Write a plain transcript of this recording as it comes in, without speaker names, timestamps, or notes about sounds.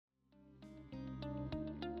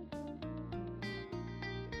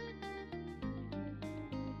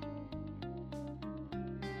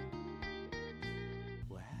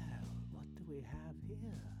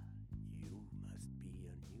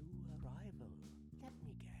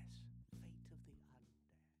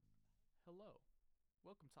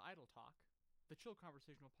welcome to Idle Talk, the chill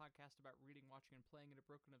conversational podcast about reading, watching, and playing in a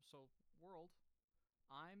broken up soul world.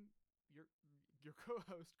 I'm your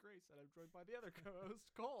co-host Grace, and I'm joined by the other co-host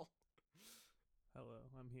Cole. Hello,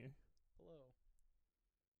 I'm here. Hello.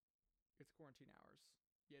 It's quarantine hours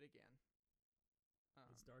yet again.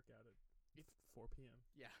 It's dark out at it's 4 p.m.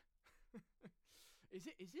 Yeah. Is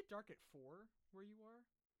it dark at 4 where you are?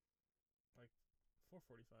 Like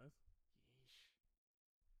 4:45. Yeesh.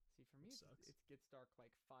 See, for me, Sucks. it gets dark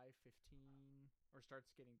like 5:15, or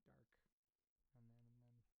starts getting dark, and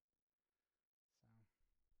then so.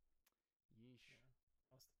 Yeesh.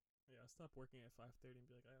 I'll stop working at 5:30 and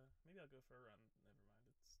be like, maybe I'll go for a run. Never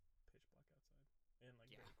mind, it's pitch black outside and like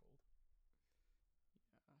Yeah. very cold.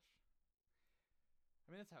 Gosh.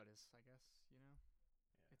 I mean, that's how it is, I guess. Yeah.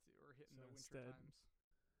 We're hitting So the winter instead- times.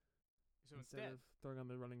 So Instead of throwing on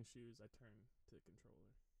the running shoes, I turn to the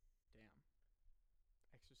controller. damn,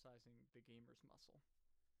 exercising the gamer's muscle,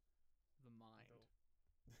 the mind.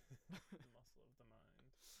 The muscle of the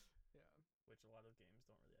mind, Yeah. which a lot of games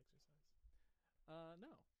don't really exercise.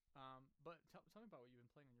 No. But tell me about what you've been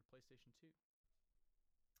playing on your PlayStation 2.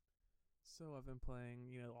 So I've been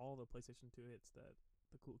playing, all the PlayStation 2 hits that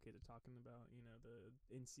the cool kids are talking about. The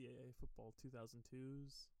NCAA football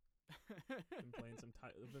 2002s.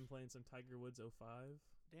 I've been playing some Tiger Woods 05.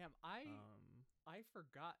 Damn, I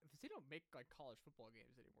forgot. They don't make like college football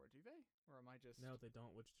games anymore, do they? Or am I just? No, they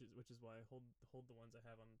don't, which is why I hold the ones I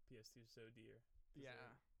have on PS2 so dear. 'Cause Yeah.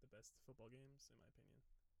 they're the best football games in my opinion.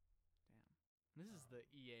 Damn. This is the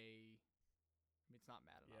EA. I mean, it's not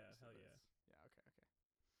Madden. Yeah, obviously, hell but yeah. Yeah. Okay.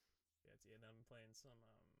 Yeah, and I'm playing some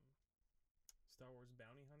Star Wars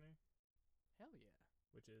Bounty Hunter, Hell yeah.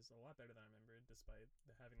 which is a lot better than I remembered, despite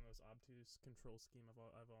having the most obtuse control scheme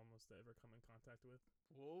I've almost ever come in contact with.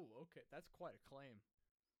 Whoa. Okay, that's quite a claim.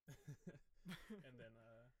 And then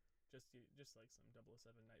just like some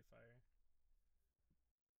 007 Nightfire,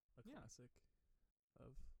 a Yeah. classic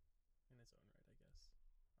of in its own right, I guess.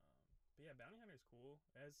 But yeah, Bounty Hunter is cool.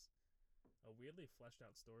 It has a weirdly fleshed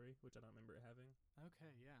out story, which I don't remember it having.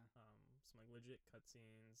 Okay. Yeah. Some like legit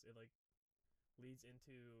cutscenes. It like leads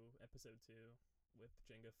into episode 2 with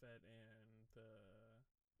Jango Fett and the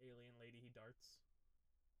alien lady he darts.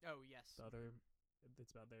 Oh yes. The other,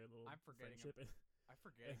 it's about their little I'm forgetting friendship. I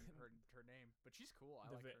forget her name, but she's cool. I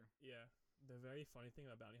like her. Yeah. The very funny thing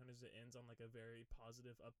about Bounty Hunters is it ends on like a very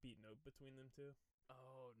positive, upbeat note between them two.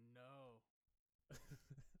 Oh no.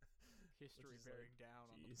 History is bearing like, down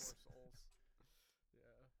on the jeez. poor souls.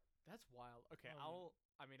 Yeah. That's wild. Okay, Um,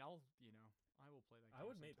 I will play that game I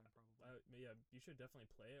would sometime probably. yeah, you should definitely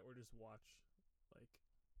play it or just watch like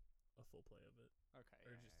a full play of it, Okay.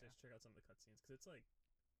 or Yeah, just check out some of the cutscenes because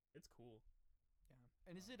it's cool. yeah.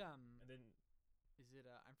 And is it And then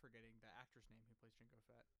I'm forgetting the actor's name who plays Jango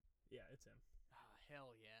Fett. yeah, it's him, Ah,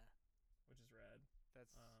 hell yeah. which is rad.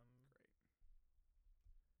 That's Um, great.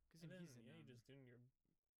 Cuz And then he's in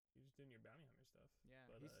you're just doing your bounty hunter stuff. yeah,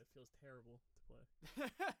 But he's it feels terrible to play.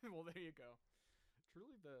 well, there you go.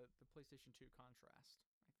 Truly the PlayStation 2 contrast,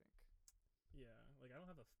 I think. Yeah, like I don't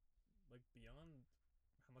have like beyond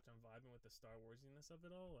how much I'm vibing with the Star Warsiness of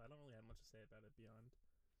it all. I don't really have much to say about it beyond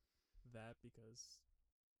that because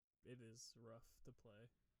it is rough to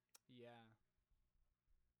play. Yeah.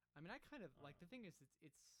 I mean, I kind of like the thing is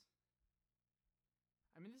it's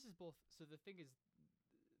I mean, this is both. So the thing is,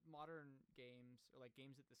 modern games or like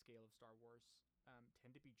games at the scale of Star Wars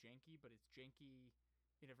tend to be janky, but it's janky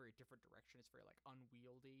in a very different direction. It's very like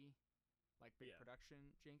unwieldy, like big Yeah.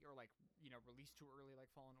 production janky, or like released too early,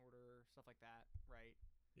 like Fallen Order, stuff like that, right?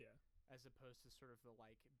 Yeah. As opposed to sort of the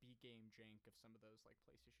like B game jank of some of those like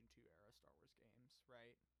PlayStation 2 era Star Wars games,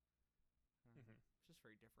 right? Mhm. It's just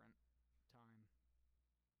very different time.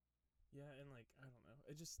 Yeah, and like I don't know,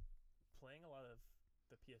 it just playing a lot of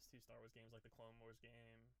the PS2 Star Wars games, like the Clone Wars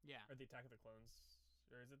game, Yeah, or the Attack of the Clones,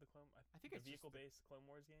 or is it the Clone? I think the it's just vehicle-based Clone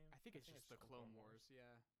Wars game. I think it's just the Clone Wars,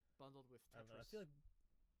 yeah, bundled with I don't know. I Tetris. feel like,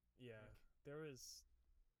 yeah, Like- there was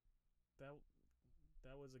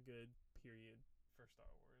that was a good period for Star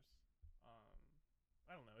Wars.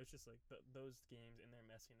 I don't know. It's just like those games in their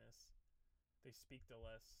messiness, they speak to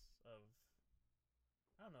less of.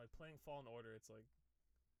 I don't know. Like playing Fallen Order, it's like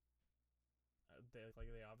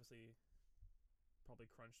they obviously probably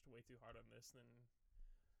crunched way too hard on this, then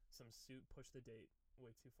some suit pushed the date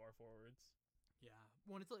way too far forwards. Yeah,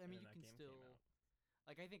 well, it's like, I mean, and you that can game still came out.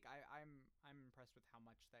 like. I think I'm impressed with how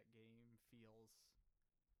much that game feels.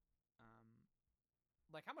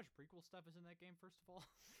 Like how much prequel stuff is in that game, first of all,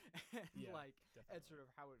 and Yeah, like definitely. and sort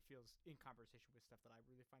of how it feels in conversation with stuff that I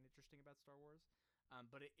really find interesting about Star Wars.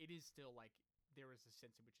 But it is still like there is a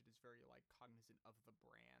sense in which it is very like cognizant of the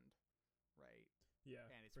brand, right? Yeah,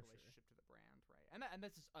 And its for sure. relationship to the brand, right? And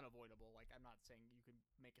that's just unavoidable. Like, I'm not saying you can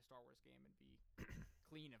make a Star Wars game and be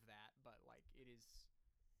clean of that, but like it is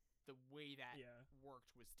the way that Yeah,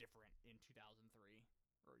 worked was different in 2003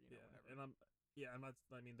 or yeah, whenever. and I'm not.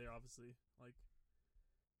 I mean, they're obviously like,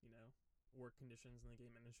 you know, work conditions in the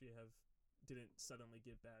game industry didn't suddenly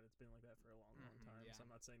get bad. It's been like that for a long, long time. Yeah. So I'm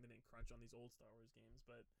not saying they didn't crunch on these old Star Wars games,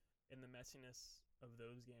 but in the messiness of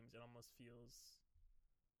those games, it almost feels,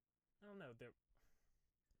 I don't know,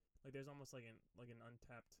 like there's almost like an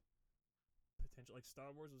untapped potential. Like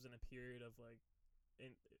Star Wars was in a period of like,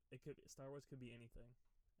 Star Wars could be anything.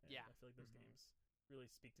 And Yeah. I feel like those games really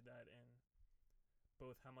speak to that, and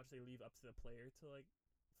both how much they leave up to the player to like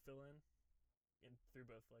fill in through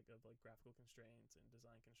both like graphical constraints and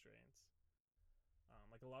design constraints.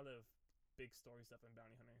 Like a lot of big story stuff in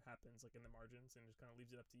Bounty Hunter happens like in the margins and just kind of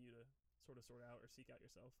leaves it up to you to sort of sort out or seek out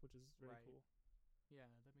yourself, which is really Right. cool. Yeah,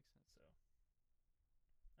 that makes sense. So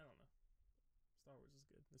I don't know. Star Wars is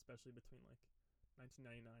good, especially between like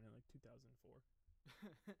 1999 and like 2004.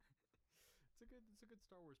 It's a good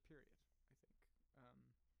Star Wars period, I think.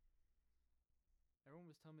 Everyone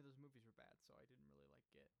was telling me those movies were bad, so I didn't really like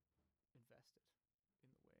get invested in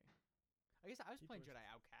the way. I guess I was playing Jedi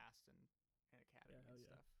Outcast and Academy and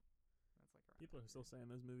stuff. That's like people are still saying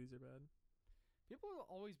those movies are bad. People will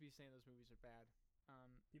always be saying those movies are bad.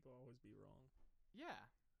 People will always be wrong. Yeah,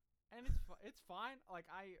 and it's fine. Like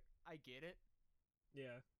I get it.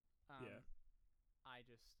 Yeah. Yeah. I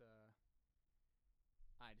just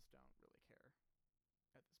don't really care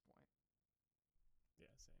at this point.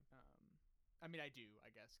 Yeah, same. I mean, I do,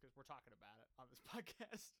 I guess, because we're talking about it on this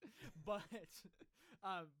podcast. but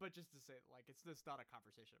just to say, like, it's just not a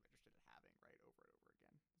conversation I'm interested in having, right, over and over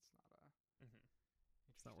again. It's not a.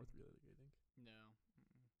 It's not worth relitigating. No.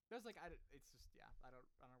 There's like it's just I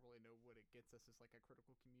don't really know what it gets us as like a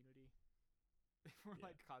critical community. We're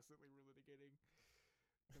like constantly relitigating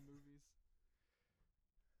the movies.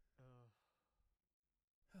 Yeah.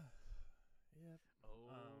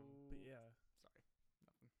 Oh. But yeah. Sorry.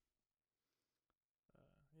 Nothing.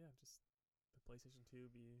 Yeah, just the PlayStation 2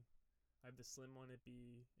 I have the slim one, it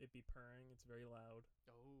be purring, it's very loud.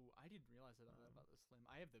 Oh, I didn't realize that about the slim.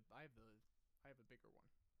 I have a bigger one.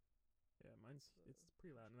 Yeah, it's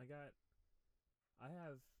pretty loud. And I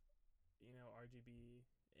have, RGB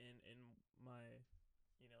in my,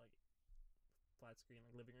 like flat screen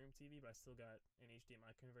like living room TV, but I still got an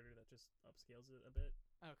HDMI converter that just upscales it a bit.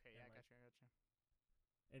 Okay, yeah, I gotcha.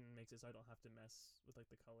 And makes it so I don't have to mess with like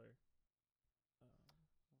the color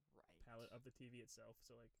palette of the TV itself.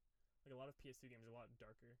 So like a lot of PS2 games are a lot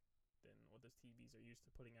darker than what those TVs are used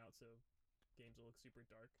to putting out. So games will look super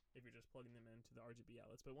dark if you're just plugging them into the RGB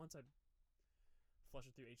outlets. But once I flush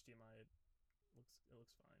it through HDMI, it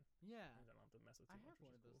looks fine. Yeah, I don't have to mess with too much. I have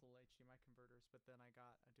one of those little HDMI converters, but then I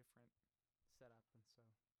got a different setup, and so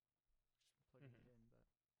just plugging it in. But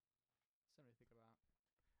something to think about.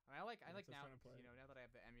 I like now, now that I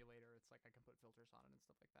have the emulator, it's like I can put filters on it and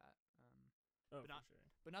stuff like that. For sure.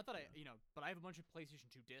 But not that but I have a bunch of PlayStation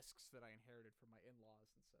 2 discs that I inherited from my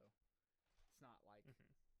in-laws, and so it's not like,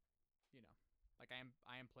 like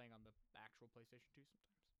I am playing on the actual PlayStation 2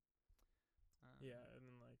 sometimes. Yeah, and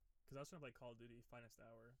then like, because I was trying to play Call of Duty Finest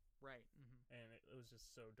Hour, right? And it was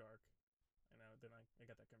just so dark, and then I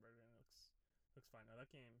got that converter, and it looks fine now.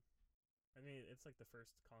 That game, I mean, it's like the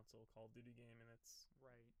first console Call of Duty game, and it's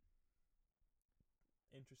right.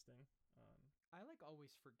 Interesting. I like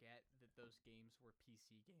always forget that those games were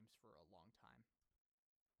PC games for a long time.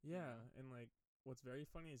 Yeah, and like what's very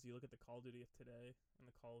funny is you look at the Call of Duty of today and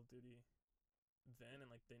the Call of Duty then, and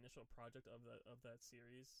like the initial project of that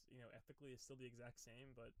series, ethically is still the exact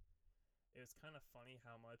same, but it was kind of funny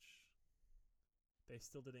how much they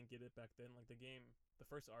still didn't get it back then. Like the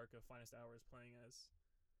first arc of Finest Hour is playing as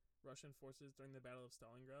Russian forces during the Battle of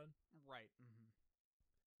Stalingrad. Right.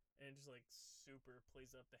 And it just like super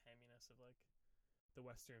plays up the hamminess of like the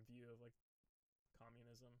Western view of like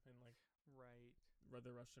communism and like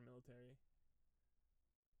the Russian military.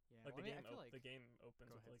 Yeah, like the game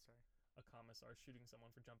opens with ahead, like a commissar shooting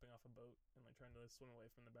someone for jumping off a boat and like trying to swim away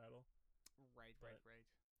from the battle. Right.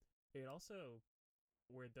 It also,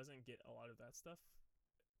 where it doesn't get a lot of that stuff.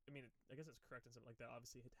 I mean, I guess it's correct and stuff like that.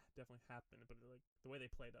 Obviously, it definitely happened, but like the way they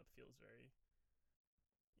play it up feels very,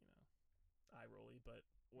 eye rolly. But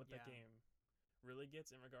what that game really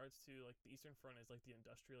gets in regards to like the Eastern Front is like the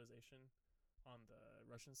industrialization on the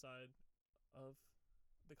Russian side of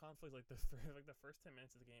the conflict. Like the first 10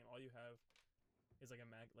 minutes of the game, all you have is like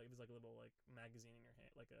there's like a little like magazine in your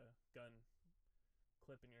hand, like a gun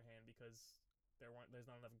clip in your hand, because there's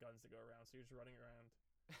not enough guns to go around. So you're just running around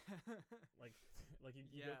Like like you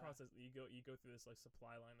go Yeah. across this, you go through this like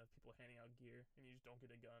supply line of people handing out gear, and you just don't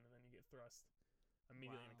get a gun, and then you get thrust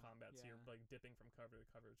immediately into Wow. combat. So Yeah. you're like dipping from cover to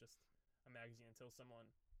cover with just a magazine until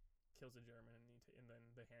someone kills a German, and and then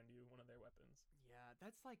they hand you one of their weapons. Yeah,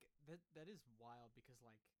 that's like that is wild because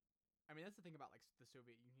like I mean that's the thing about like the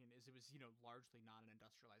Soviet Union is it was, largely not an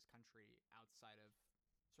industrialized country outside of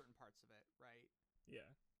certain parts of it, right? Yeah.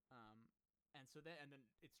 Um and then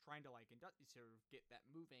it's trying to like sort of get that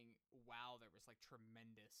moving while there was like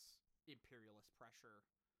tremendous imperialist pressure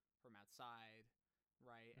from outside,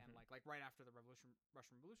 right? And Hmm. like right after the Russian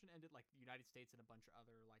Revolution ended, like the United States and a bunch of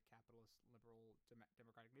other like capitalist, liberal,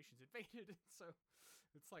 democratic nations invaded. So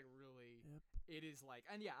it's like really, Yep. it is like,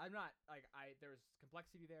 and yeah, I'm not like there's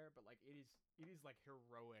complexity there, but like it is like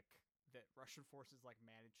heroic that Russian forces like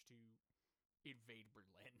managed to invade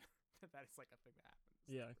Berlin. That is like a thing that happens.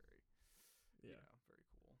 Yeah. Very, Yeah. very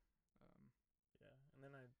cool. Um,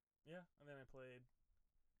 Yeah. And then I played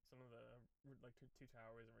some of the like Two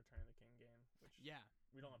Towers and Return of the King game, which yeah,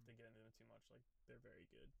 we don't have to get into it too much. Like they're very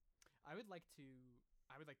good. I would like to.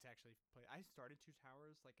 I would like to actually play. I started Two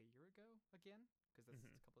Towers like a year ago again because that's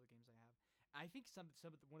Hmm. a couple of the games I have. I think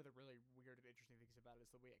one of the really weird and interesting things about it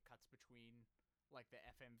is the way it cuts between like the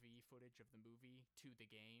FMV footage of the movie to the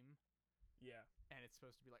game, Yeah. and it's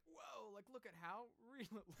supposed to be like, whoa, like look at how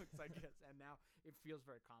real it looks, I guess. And now it feels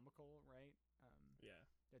very comical, right? Yeah.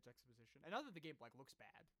 That juxtaposition. And other the game like looks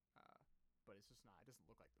bad, but it's just not. It doesn't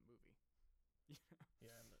look like the movie.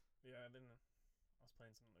 Yeah. And then I was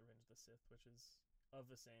playing some Revenge of the Sith, which is of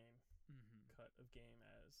the same Mm-hmm. cut of game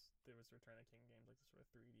as there was Return of the King games, like the sort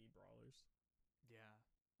of 3D brawlers. Yeah.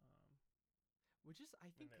 Um, Which is,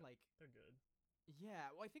 I and think, like, they're good.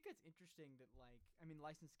 yeah. Well, I think it's interesting that, like, I mean,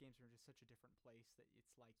 licensed games are just such a different place that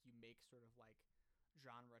it's like you make sort of like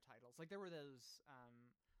genre titles. Like there were those,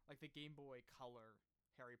 like the Game Boy Color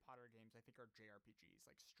Harry Potter games. I think are JRPGs,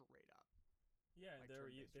 like straight up. Yeah, Like there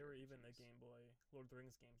were even the JRPGs. Game Boy Lord of the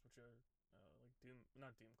Rings games, which are like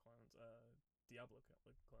not Doom clones, Diablo clones.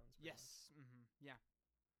 Pretty much. Yes. Mm-hmm. Yeah.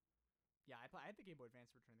 Yeah. I had the Game Boy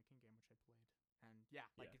Advance Return of the King game, which I played, and yeah,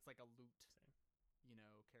 like Yeah. it's like a loot, Same.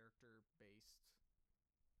 character based,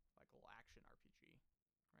 like little action RPG,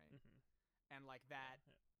 right? Hmm. And like Yeah.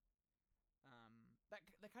 that,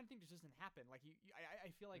 that kind of thing just doesn't happen. Like I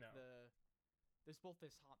feel like No. there's both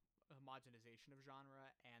this homogenization of genre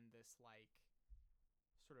and this like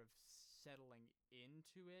sort of settling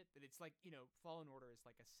into it. That it's like Fallen Order is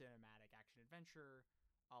like a cinematic action adventure,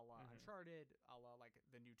 a la Mhm. Uncharted, a la like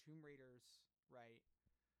the new Tomb Raiders, right?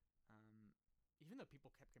 Even though people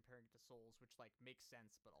kept comparing it to Souls, which like makes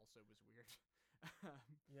sense, but also was weird.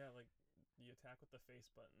 Yeah, like you attack with the face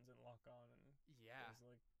buttons and lock on, and Yeah.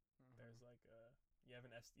 there's like you have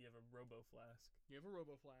a Robo Flask, You have a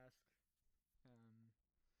Robo Flask.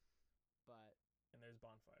 But and there's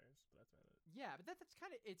bonfires, but that's about it. yeah, but that's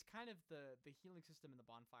kind of the healing system and the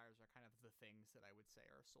bonfires are kind of the things that I would say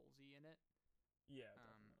are Soulsy in it. Yeah,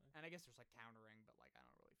 definitely. And I guess there's like countering, but like I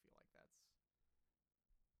don't really feel like that's,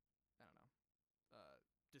 I don't know.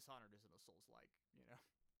 Dishonored isn't a Souls like,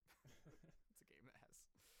 it's a game that has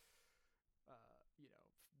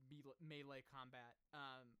melee combat.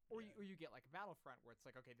 Or Yeah. you get like Battlefront where it's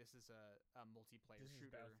like, okay, this is a multiplayer This is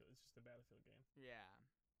shooter. Battlefield. It's just a Battlefield game. Yeah.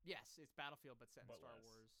 Yes, it's Battlefield but set in But Star less.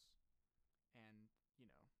 Wars, and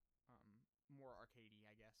more arcadey,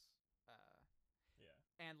 I guess. Yeah.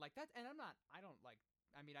 And like that, and I don't like.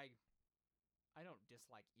 I mean, I don't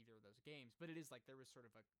dislike either of those games, but it is like there was sort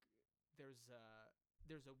of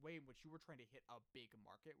there's a way in which you were trying to hit a big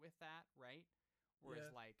market with that, right? Whereas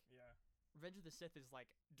Yeah. like Yeah. Revenge of the Sith is like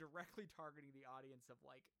directly targeting the audience of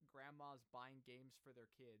like grandmas buying games for their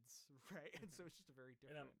kids, right? And so it's just a very And,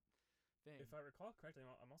 different thing. If I recall correctly,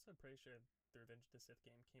 I'm also pretty sure the Revenge of the Sith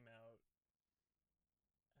game came out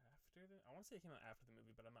after I want to say it came out after the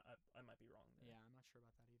movie, but I might be wrong there. Yeah, I'm not sure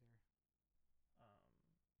about that either.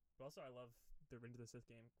 But also I love the Revenge of the Sith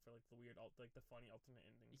game for like the weird like the funny alternate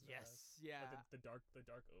endings. Yes, yeah. Like the dark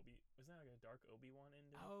Obi, was that like a dark Obi-Wan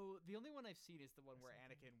ending? Oh, the only one I've seen is the one Or where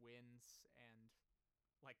something. Anakin wins and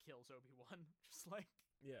like kills Obi-Wan, just like.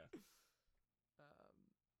 Yeah. Um,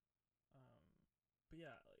 But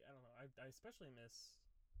yeah, like, I don't know. I especially miss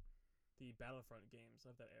the Battlefront games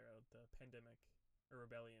of that era. The Pandemic or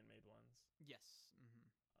Rebellion made ones. yes, mm-hmm.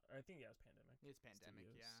 I think yeah, it was Pandemic. It's Pandemic,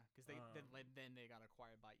 Studios. yeah, because then they got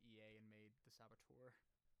acquired by EA and made the Saboteur.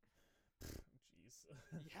 Jeez.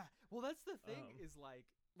 Yeah, well, that's the thing Um, is like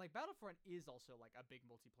Battlefront is also like a big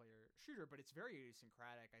multiplayer shooter, but it's very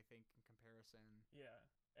idiosyncratic, I think, in comparison. Yeah,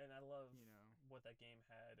 and I love what that game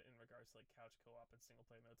had in regards to like couch co-op and single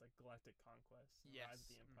player modes, like Galactic Conquest, and Yes. Rise of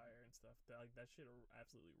the Empire, and stuff. That shit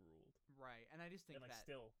absolutely ruled, Right, and I just think and like that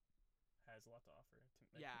still has a lot to offer to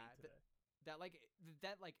like, Yeah, me today.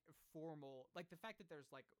 that formal, like the fact that there's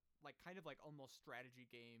like kind of like almost strategy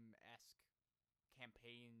game esque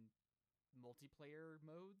campaign multiplayer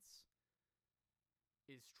modes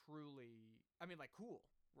is truly, I mean, like, cool,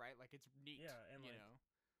 right? Like, it's neat. Yeah, and you like know,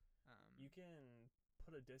 you can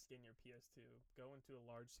put a disc in your PS2, go into a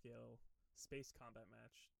large scale space combat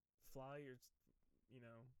match, fly your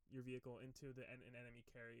vehicle into an enemy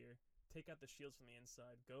carrier, take out the shields from the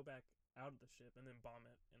inside, go back out of the ship, and then bomb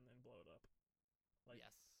it and then blow it up. Like,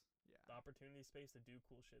 yes, yeah. the opportunity space to do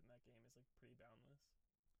cool shit in that game is like pretty boundless.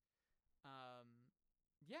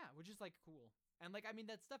 Yeah, which is like cool, and like I mean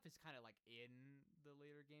that stuff is kind of like in the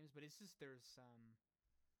later games, but it's just there's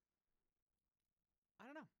I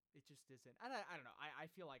don't know. It just isn't. I don't know. I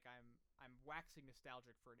feel like I'm waxing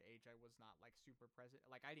nostalgic for an age I was not like super present.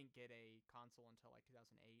 Like I didn't get a console until like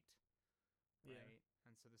 2008, Yeah. right?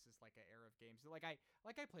 And so this is like an era of games. Like I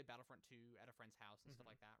played Battlefront 2 at a friend's house and stuff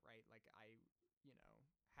like that, right? Like I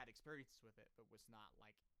had experiences with it, but was not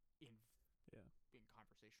like in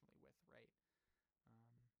conversationally with, right?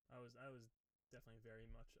 I was definitely very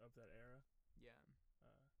much of that era, Yeah.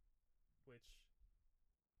 which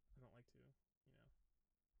I don't like to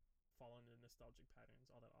fall into nostalgic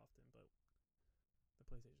patterns all that often, but the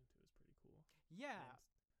PlayStation 2 is pretty cool. Yeah.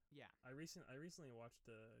 And Yeah. I recently watched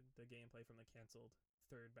the gameplay from the canceled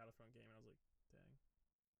third Battlefront game, and I was like, dang,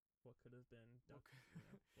 what could have been?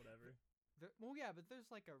 Whatever. Well, yeah, but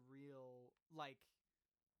there's like a real like,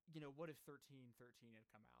 what if 1313 had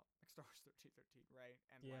come out, like Star Wars 1313, right?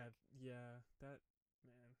 And that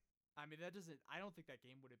man. I mean, that doesn't. I don't think that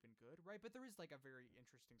game would have been good, right? But there is like a very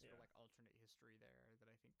interesting sort of like alternate history there that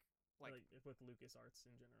I think like with LucasArts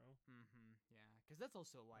in general. Yeah, because that's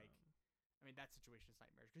also like, I mean, that situation is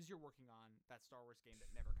nightmarish because you're working on that Star Wars game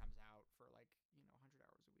that never comes out for like 100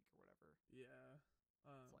 hours a week or whatever. Yeah.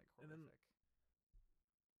 It's like horrific. And then,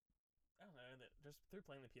 I don't know. Just through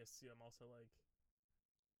playing the PS2, I'm also like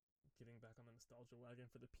getting back on the nostalgia wagon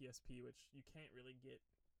for the PSP, which you can't really get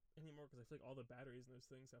anymore because I feel like all the batteries in those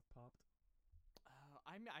things have popped.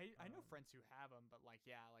 I know friends who have them, but like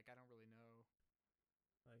I don't really know.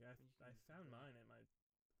 Like I found mine at my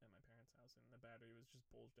parents' house, and the battery was just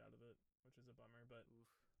bulged out of it, which is a bummer. But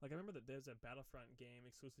like I remember that there's a Battlefront game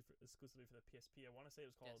exclusively for the PSP. I want to say it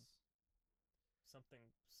was called something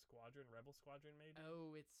Squadron, Rebel Squadron, maybe.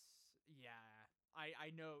 Oh, it's I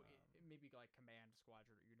know it maybe like Command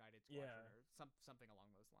Squadron or United Squadron or something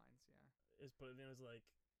along those lines. Yeah. But it was like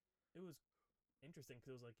it was interesting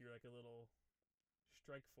because it was like you're like a little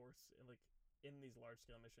strike force in these large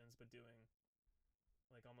scale missions, but doing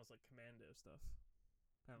like almost like commando stuff.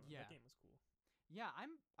 I don't know. Yeah. That game was cool. Yeah,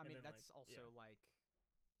 I mean then, that's also like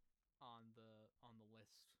on the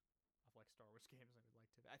list of like Star Wars games I would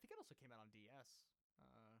like to. I think it also came out on DS.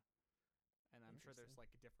 And I'm sure there's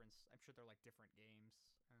like a difference. I'm sure they're like different games.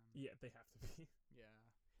 Yeah, they have to be. Yeah.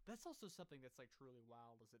 That's also something that's like truly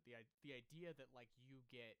wild, is that the idea that like you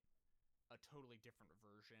get a totally different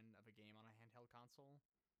version of a game on a handheld console,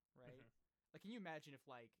 right? Like, can you imagine if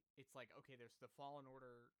like it's like, okay, there's the Fallen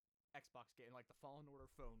Order Xbox game, like the Fallen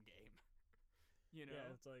Order phone game.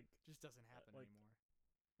 Yeah, it's like just doesn't happen anymore.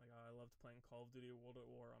 Like I loved playing Call of Duty World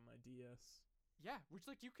at War on my DS. Yeah, which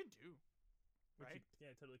like you can do. Right? Yeah,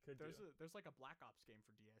 totally could there's do. There's like a Black Ops game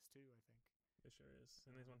for DS too, I think. It sure is.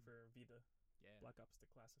 And there's one for Vita. Yeah. Black Ops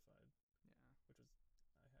Declassified. Yeah. Which was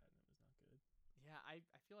I had, and it was not good. Yeah, I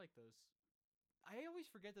feel like those. I always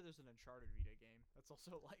forget that there's an Uncharted Vita game. That's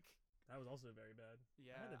also like. That was also very bad.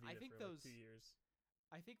 Yeah, I had a Vita think for those. Like 2 years.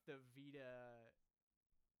 I think the Vita.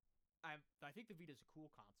 I think the Vita is a cool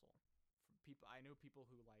console. For people, I know people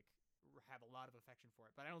who like have a lot of affection for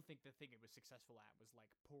it, but I don't think the thing it was successful at was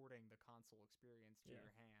like porting the console experience to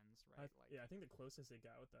your hands, right? I think the closest they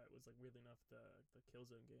got with that was like weirdly enough the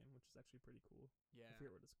Killzone game, which is actually pretty cool. Yeah, I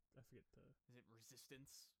forget the. Is it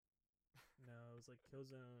Resistance? No, it was like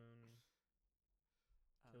Killzone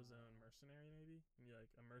Mercenary, maybe. And you're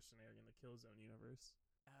like a mercenary in the Killzone universe.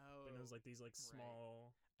 Oh, and it was like these like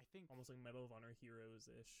small, I think almost like Medal of Honor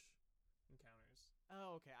heroes ish encounters.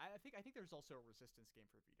 Oh, okay. I think there's also a Resistance game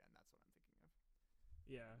for Vita, and that's what I'm thinking of.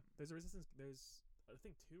 Yeah, there's a Resistance. There's I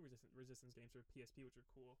think 2 Resistance games for PSP, which are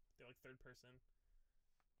cool. They're like third person.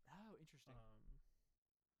 Oh, interesting.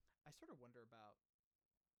 I sort of wonder about.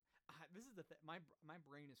 This is the thing. My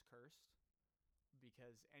brain is cursed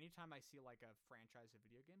because anytime I see like a franchise of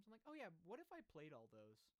video games, I'm like, oh yeah, what if I played all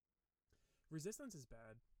those? Resistance is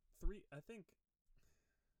bad. 3, I think.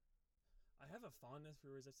 I have a fondness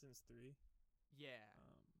for Resistance 3. Yeah,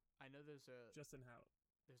 I know there's a Just in how.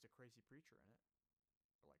 crazy preacher in it,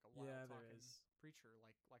 or like a Yeah, wild there talking is. preacher,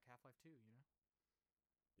 like Half-Life 2. You know?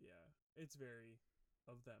 Yeah, it's very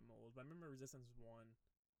of that mold. But I remember Resistance 1,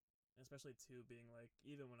 and especially 2, being like,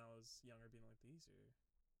 even when I was younger, being like, these are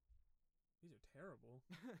terrible.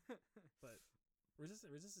 But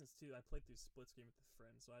Resistance 2, I played through split screen with a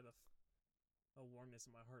friend, so I have a warmness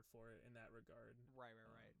in my heart for it in that regard. Right.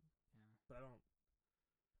 Yeah. But I don't.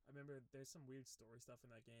 I remember there's some weird story stuff in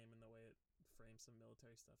that game, and the way it frames some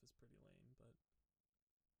military stuff is pretty lame. But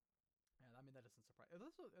Yeah, I mean that doesn't surprise. Are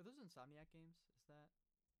those Insomniac games? Is that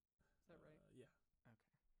right? yeah, Okay.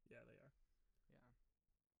 yeah, they are. Yeah.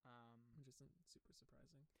 Which isn't super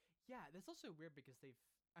surprising. Yeah, that's also weird because they've.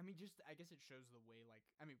 I mean, just I guess it shows the way. Like,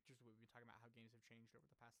 I mean, just we've been talking about how games have changed over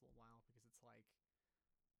the past little while because it's like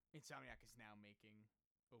Insomniac is now making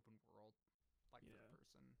open world, like Yeah. third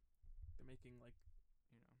person. They're making like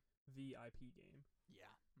You know. the IP game.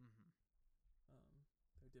 Yeah. Mm-hmm.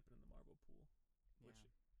 They're dipping in the marble pool, which Yeah.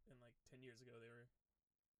 in like 10 years ago they were.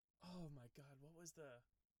 Oh my god, what was the?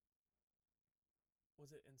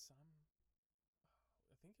 Was it I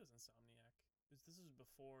think it was Insomniac. This was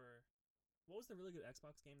before. What was the really good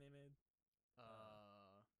Xbox game they made?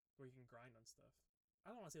 Where you can grind on stuff. I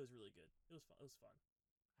don't want to say it was really good. It was fun. It was fun.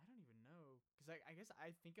 I don't even know because I guess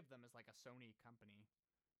I think of them as like a Sony company,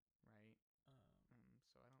 right?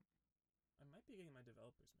 So I don't. I might be getting my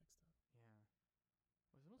developers mixed up. Yeah.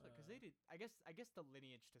 Was it almost like because they did? I guess the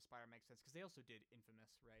lineage to Spyro makes sense because they also did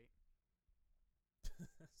Infamous, right?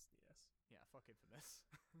 Yes. Yeah, fuck Infamous.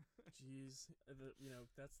 Jeez,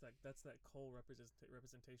 that's that Cole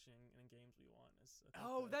representation in games we want. Is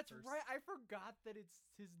that's right. I forgot that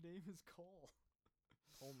his name is Cole.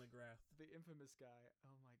 Cole McGrath, the infamous guy.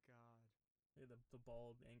 Oh my god. Yeah, the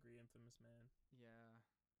bald, angry, infamous man. Yeah.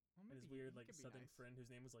 Well, and his weird like southern friend whose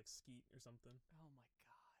name was like Skeet or something. Oh my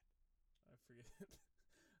god. I forget.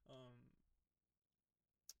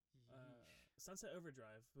 Sunset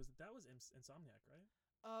Overdrive was Insomniac, right?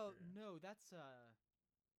 Oh no, that's I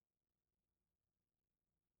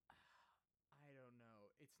don't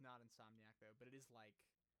know. It's not Insomniac though, but it is like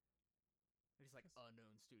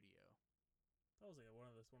Unknown Studio. That was like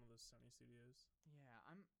one of those Sony studios. Yeah,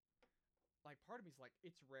 I'm like part of me's like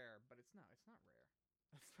it's rare, but it's not rare.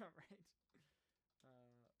 That's not right.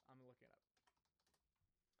 I'm gonna look it up.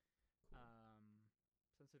 Cool.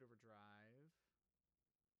 Sunset Overdrive.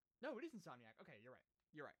 No, it is Insomniac. Okay, you're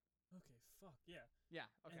right. Okay, fuck yeah. Yeah.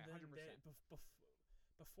 Okay, and then 100%.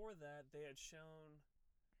 Before that, they had shown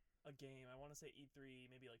a game. I want to say E3,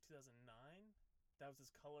 maybe like 2009. That was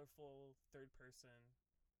this colorful third-person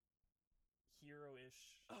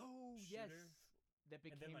hero-ish. Oh shooter. Yes. That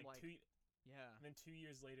became and then, like yeah. And then 2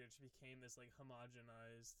 years later, it became this like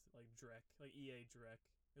homogenized like Drek, like EA Drek.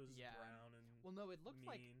 It was brown and well, no, it looked mean.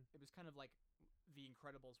 like it was kind of like The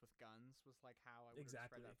Incredibles with guns was like how I would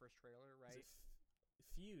describe that first trailer, right?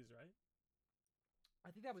 Fuse, right? I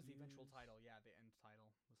think that was the eventual title. Yeah, the end title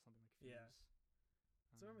was something like Fuse. Yeah.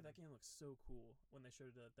 So I remember that game looked so cool when they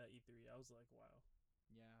showed it at that E3. I was like, wow.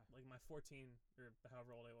 Yeah. Like my 14 or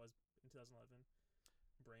however old I was in 2011,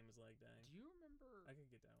 brain was like, dang. Do you remember? I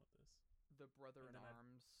could get down with this. The Brother in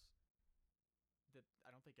Arms that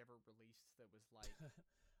I don't think ever released. That was like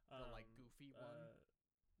the like goofy one.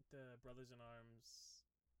 The Brothers in Arms.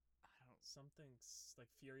 Something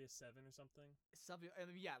like Furious 7 or something.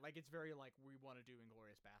 Yeah, like it's very like we want to do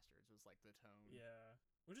Inglourious Bastards was like the tone. Yeah,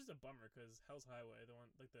 which is a bummer because Hell's Highway, the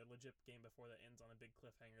one like the legit game before that ends on a big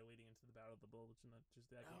cliffhanger leading into the Battle of the Bulge, and that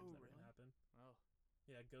game's never gonna happen. Oh,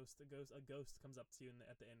 yeah, a ghost comes up to you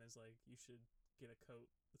at the end and is like, you should get a coat.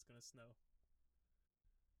 It's gonna snow.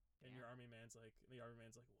 And the army man's like,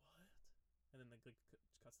 what? And then the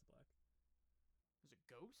cuts to black. There's a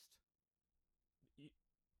ghost.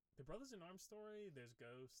 The Brothers in Arms story, there's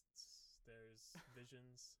ghosts, there's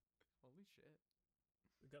visions. Holy shit.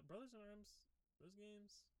 We got Brothers in Arms, those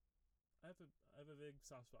games. I have a big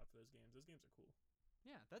soft spot for those games. Those games are cool.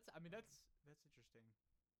 Yeah, that's interesting.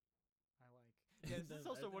 I like. Yeah, this is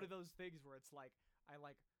also one of those things where it's like I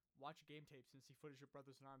like watch game tapes and see footage of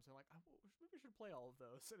Brothers in Arms and I'm like, maybe I should play all of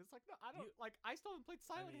those. And it's like, no, I don't I still haven't played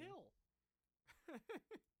Silent Hill.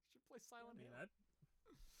 Should play Silent Hill.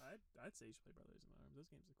 I'd say you should play Brothers in Arms. Those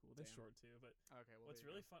games are cool. They're short too, but okay. Well, what's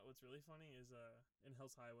really funny is in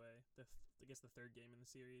Hell's Highway, I guess the third game in the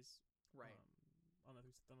series, right? On the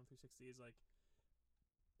 360 is like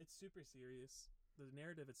it's super serious. The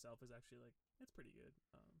narrative itself is actually like it's pretty good.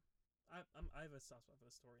 I have a soft spot for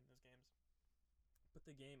the story in those games, but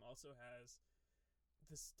the game also has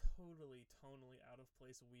this totally tonally out of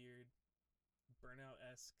place, weird,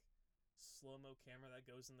 Burnout-esque slow-mo camera that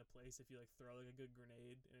goes into place if you like throw like a good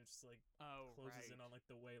grenade, and it just like closes in on like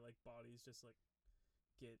the way like bodies just like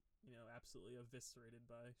get, you know, absolutely eviscerated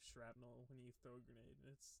by shrapnel when you throw a grenade.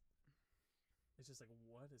 And it's just like,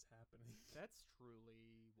 what is happening? That's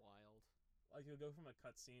truly wild. Like you'll go from a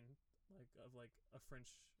cutscene like of like a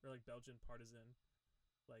French or like Belgian partisan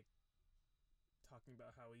like talking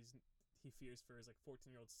about how he fears for his like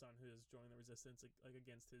 14-year-old son who has joined the resistance like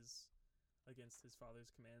against his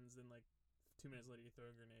father's commands. Then like 2 minutes later you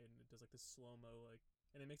throw a grenade and it does like this slow-mo like,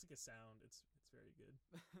 and it makes like a sound. It's very good.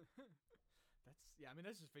 I mean,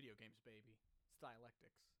 that's just video games, baby. It's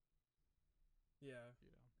dialectics. Yeah,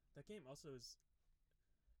 You know. that game also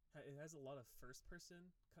it has a lot of first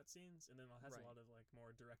person cutscenes, and then it has Right. a lot of like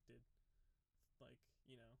more directed, like,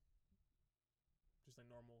 you know, just like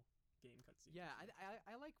normal game cutscenes. Yeah,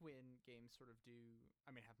 I like when games sort of do,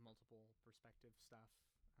 I mean, have multiple perspective stuff,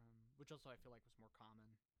 which also I feel like was more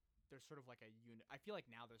common. There's sort of like I feel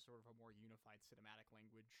like now there's sort of a more unified cinematic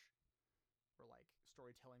language, or like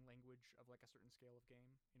storytelling language of like a certain scale of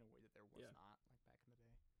game in a way that there was not like back in the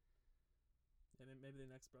day. And then maybe the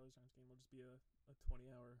next Brothers Arms game will just be a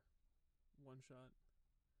 20-hour one shot.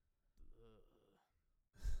 Yeah,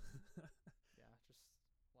 just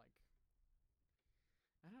like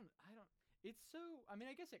I don't. It's so. I mean,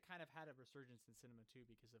 I guess it kind of had a resurgence in cinema too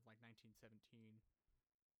because of like 1917.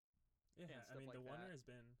 Yeah, I mean, like the Wonder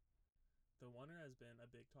has been a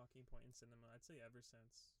big talking point in cinema, I'd say, ever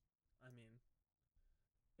since. I mean,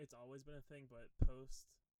 it's always been a thing, but post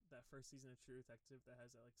that first season of True Detective that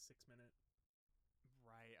has that like 6-minute.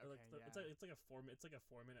 Right. Or Okay. like it's like a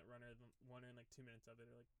 4-minute runner, and like 2 minutes of it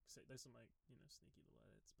are like there's some like, you know, sneaky little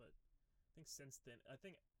edits. But I think since then, I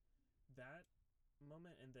think that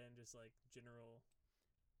moment and then just like general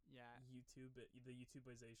the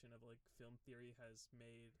YouTubeization of like film theory has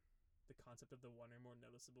made the concept of the Wonder more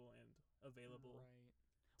noticeable and available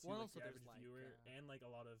to Well, like, also the there's average like viewer, and like a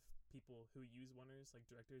lot of people who use Wonders, like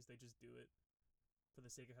directors, they just do it for the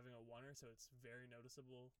sake of having a Wonder, so it's very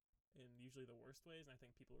noticeable in usually the worst ways, and I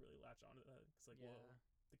think people really latch onto that. It's like, whoa,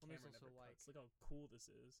 the camera never cuts. Look how cool this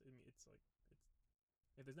is. I mean, it's like,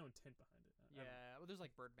 if there's no intent behind it. Well, there's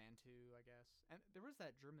like Birdman 2, I guess, and there was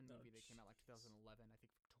that German movie that came out like 2011. I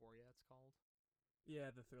think Victoria, it's called.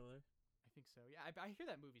 Yeah, the thriller. I think so. Yeah, I hear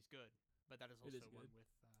that movie's good, but that is also one with.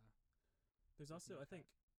 There's also, I think,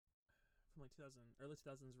 from like early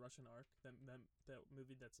 2000s Russian Ark, that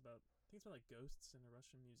movie that's about, I think it's about like ghosts in a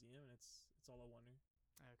Russian museum, and it's all a wonder.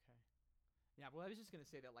 Okay. Yeah, well, I was just gonna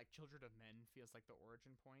say that like Children of Men feels like the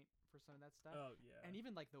origin point for some of that stuff. Oh yeah. And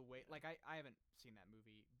even like the way, like I haven't seen that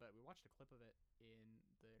movie, but we watched a clip of it in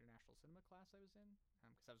the international cinema class I was in,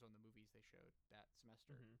 because that was one of the movies they showed that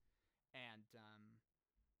semester. Mm-hmm. And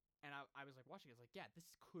I was like watching it, I was like, yeah,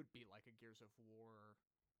 this could be like a Gears of War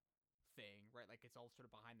thing, right? Like it's all sort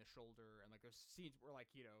of behind the shoulder, and like there's scenes where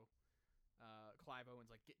like, you know, Clive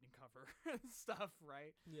Owen's like getting cover and stuff,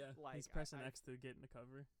 right? Yeah, like he's pressing X to get in the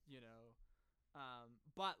cover. You know,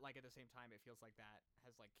 but like at the same time, it feels like that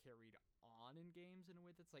has like carried on in games in a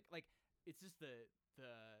way that's like it's just the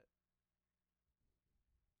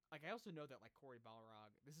like, I also know that like Cory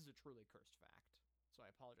Balrog, this is a truly cursed fact, so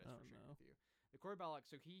I apologize for sharing with you. The Cory Balrog,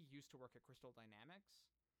 so he used to work at Crystal Dynamics.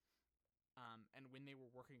 And when they were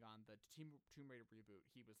working on the Tomb Raider reboot,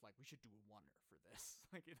 he was like, "We should do a Wonder for this.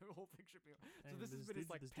 Like, the whole thing should be." So this has been his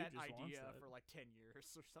like pet idea for like 10 years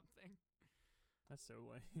or something. That's so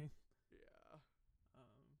lame. Yeah.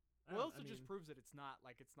 Well, also just mean, proves that it's not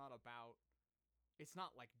like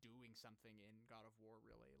doing something in God of War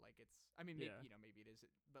really. Like it's, I mean, maybe, you know, maybe it is,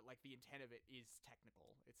 but like the intent of it is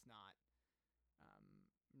technical. It's not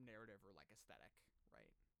narrative or like aesthetic, right?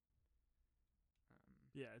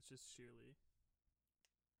 Yeah, it's just sheerly.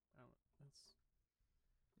 Like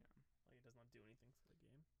it does not do anything for the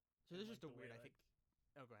game. So there's just a way, weird, I think.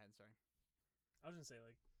 Oh, go ahead. Sorry. I was gonna say,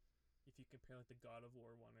 like, if you compare like the God of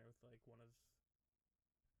War Wonder with like one of,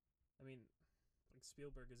 I mean, like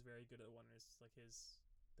Spielberg is very good at Wonders. Like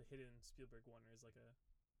the hidden Spielberg Wonder is like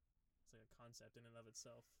it's like a concept in and of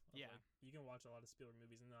itself. Yeah. Like, you can watch a lot of Spielberg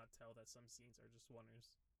movies and not tell that some scenes are just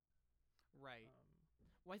Wonders. Right.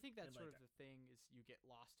 Well, I think that's sort of the thing is you get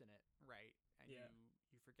lost in it, right? And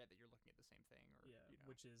you forget that you're looking at the same thing, or you know.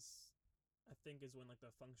 Which is, I think, is when like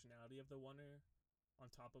the functionality of the Wonder,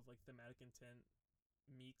 on top of like thematic intent,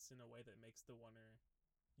 meets in a way that makes the Wonder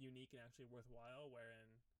unique and actually worthwhile.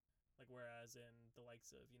 Whereas in the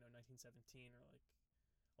likes of 1917 or like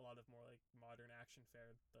a lot of more like modern action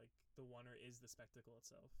fare, like the Wonder is the spectacle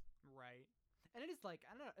itself. Right. And it is like,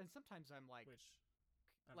 I don't know, and sometimes I'm like,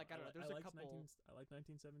 I don't know. There's a couple. I like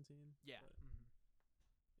 1917. Yeah.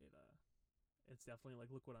 it's definitely like,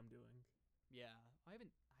 look what I'm doing. Yeah, I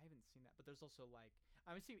haven't seen that, but there's also like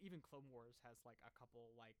I would see even Clone Wars has like a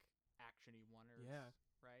couple like actiony oneers, Yeah.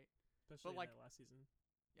 right? Especially But, like, in that last season.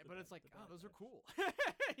 Yeah, The but Bad- it's like, the oh, Bad those are Batch. cool.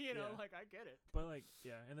 You know, Yeah. like I get it. But like,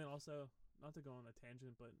 yeah, and then also, not to go on a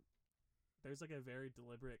tangent, but there's like a very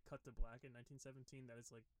deliberate cut to black in 1917 that is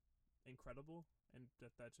like incredible, and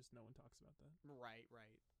that just no one talks about that. Right,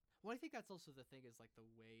 right. Well, I think that's also the thing is like the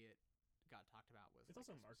way it got talked about was It's like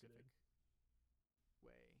also a marketed. specific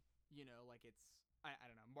way. You know, like it's I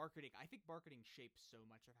don't know, marketing. I think marketing shapes so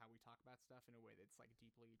much of how we talk about stuff in a way that's like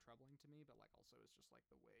deeply troubling to me, but like also is just like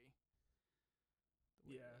the way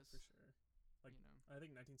Yeah, it is. for sure. Like, you know. I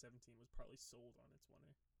think 1917 was probably sold on its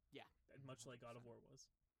winner. Yeah. Much like God of 100%. War was.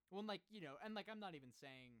 Well, and like, you know, and like I'm not even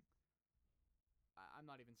saying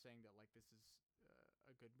that like this is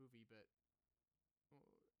a good movie, but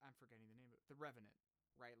I'm forgetting the name of it. The Revenant,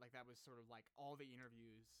 right? Like that was sort of like all the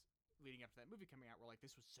interviews leading up to that movie coming out were like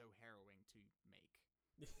this was so harrowing to make,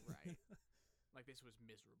 right? Like this was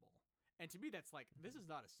miserable. And to me that's like this is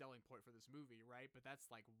not a selling point for this movie, right? But that's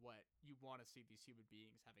like what you want to see, these human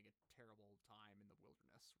beings having a terrible time in the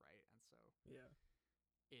wilderness, right? And so Yeah.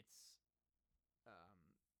 it's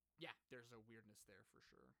yeah, there's a weirdness there for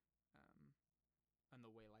sure. And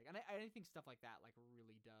the way like and I think stuff like that like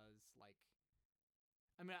really does like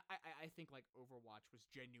I mean I think like Overwatch was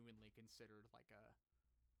genuinely considered like a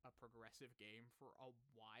progressive game for a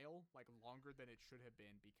while, like longer than it should have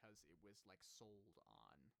been, because it was like sold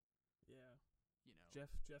on, Yeah. you know, Jeff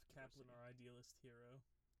Kaplan, our idealist hero.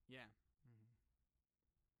 yeah.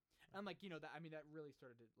 And like, you know, that I mean that really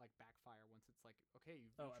started to like backfire once it's like, okay,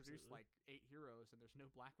 you've introduced absolutely. like 8 heroes and there's no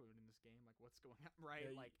Black women in this game, like what's going on, right?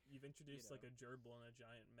 Yeah, like you've introduced you like know. a gerbil and a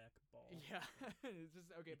giant mech ball. yeah, it's just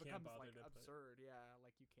okay, it You can't becomes bother like to put- absurd, yeah,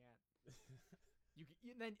 like you can't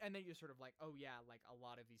and then you're sort of like, oh yeah, like a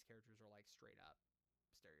lot of these characters are like straight up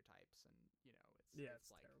stereotypes, and you know, it's like terrible. yeah,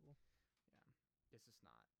 it's just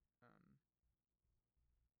not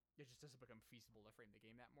it just doesn't become feasible to frame the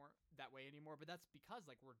game that way anymore. But that's because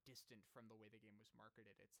like we're distant from the way the game was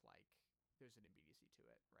marketed. It's like there's an immediacy to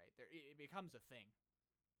it, right? It becomes a thing,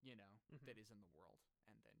 you know, that is in the world,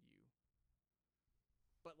 and then you.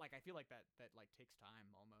 But like I feel like that like takes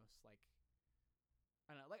time almost. Like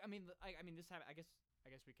I don't know. Like I mean this I guess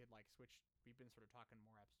we could like switch. We've been sort of talking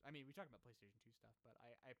more. I mean we talked about PlayStation 2 stuff, but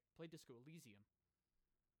I played Disco Elysium.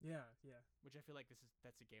 Yeah. Which I feel like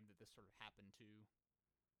that's a game that this sort of happened to.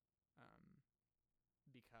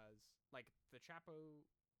 Because like the Chapo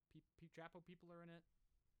people are in it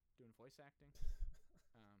doing voice acting.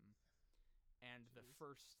 And the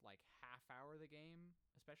first like half hour of the game,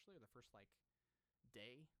 especially, or the first like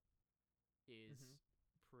day, is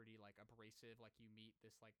pretty like abrasive. Like you meet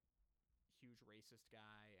this like huge racist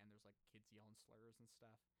guy, and there's like kids yelling slurs and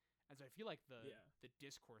stuff. And so I feel like the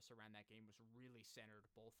discourse around that game was really centered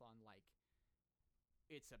both on like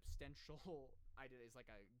its substantial idea is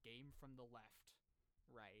like a game from the left,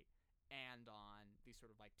 right, and on these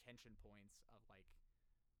sort of like tension points of like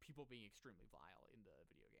people being extremely vile in the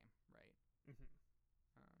video game, right?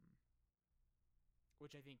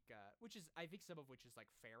 Which I think, some of which is like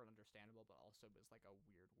fair and understandable, but also is like a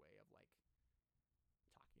weird way of like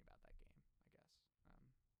talking about that game. I guess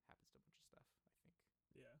happens to a bunch of stuff. I think.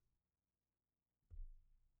 Yeah.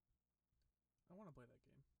 I want to play that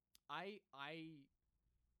game. I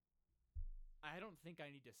don't think I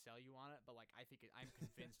need to sell you on it, but like I'm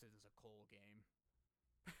convinced it is a Cole game.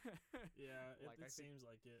 Yeah, Like, it seems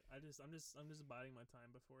like it. I'm just biding my time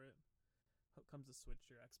before it comes to Switch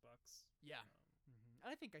or Xbox. Yeah. And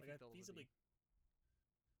I think Like I they'll feasibly.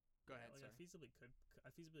 Go ahead. Like sorry. I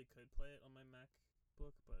feasibly could play it on my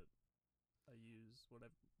MacBook, but I use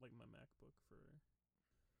my MacBook for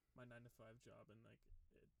my 9 to 5 job, and like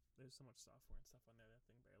there's so much software and stuff on there that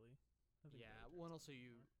thing barely. Yeah. Well, and also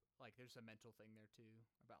you like there's a mental thing there too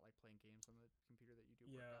about like playing games on the computer that you do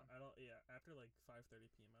work on. I don't. Yeah, after like 5:30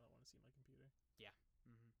 p.m., I don't want to see my computer. Yeah.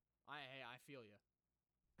 I feel you.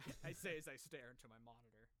 I say as I stare into my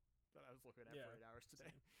monitor that I was looking at for 8 hours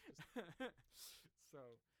today.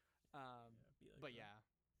 So, but yeah.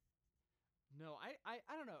 No, I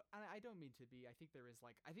don't know. I don't mean to be. I think there is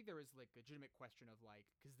legitimate question of like,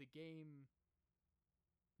 because the game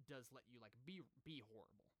does let you like be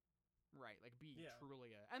horrible, right? Like be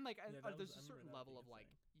truly and like there's a certain level of like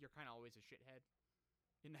you're kind of always a shithead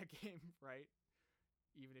in that game, right?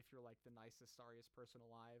 Even if you're like the nicest, sorriest person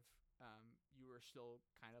alive, you are still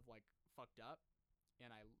kind of like fucked up,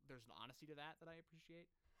 and there's an honesty to that I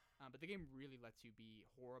appreciate. But the game really lets you be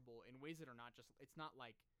horrible in ways that are not just. It's not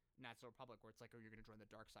like Knights of the Republic where it's like, oh, you're gonna join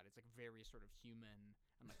the dark side. It's like very sort of human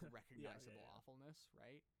and like recognizable awfulness,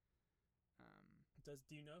 right?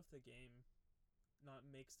 Do you know if the game not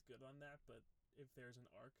makes good on that, but if there's an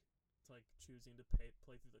arc to like choosing to play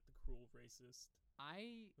through like the cruel, racist,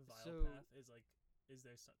 vile path is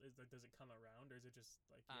there does it come around, or is it just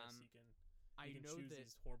like yes you can choose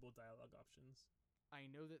these horrible dialogue options? I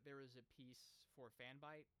know that there is a piece for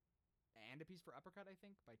Fanbyte and a piece for Uppercut, I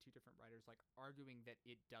think, by two different writers, like arguing that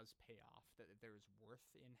it does pay off, that there is worth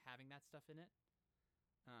in having that stuff in it.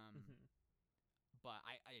 But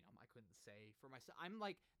I couldn't say for myself. I'm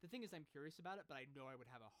like, the thing is, I'm curious about it, but I know I would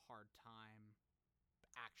have a hard time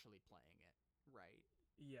actually playing it, right?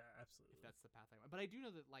 Yeah, absolutely. If that's the path I went. But I do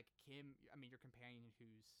know that, like, Kim, I mean, your companion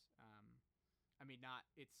who's, I mean, not,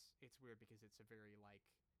 it's weird because it's a very, like,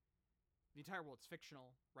 the entire world's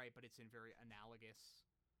fictional, right? But it's in very analogous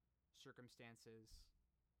circumstances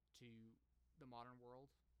to the modern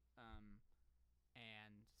world.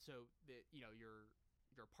 And so,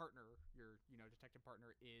 your partner, your detective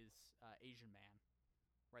partner is Asian man,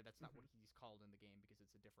 right? That's not what he's called in the game because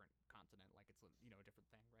it's a different continent, like it's a different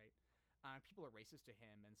thing, right? People are racist to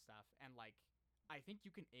him and stuff, and like I think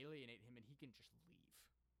you can alienate him and he can just leave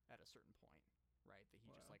at a certain point, right? That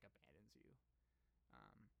he just like abandons you,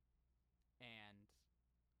 and and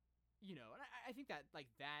I think that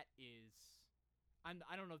like that is, I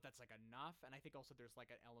don't know if that's like enough, and I think also there's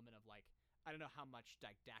like an element of like, I don't know how much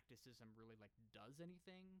didacticism really like does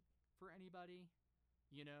anything for anybody,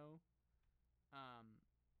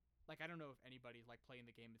 like I don't know if anybody's like playing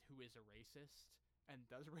the game who is a racist and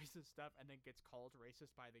does racist stuff and then gets called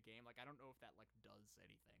racist by the game. Like I don't know if that like does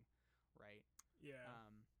anything, right? Yeah.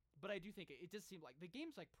 But I do think it does seem like the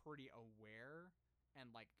game's like pretty aware and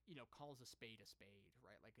like calls a spade,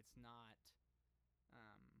 right? Like it's not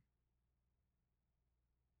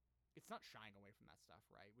shying away from that stuff,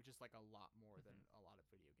 right? Which is like a lot more than a lot of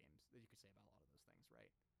video games that you could say about a lot of those things,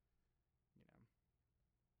 right? Yeah.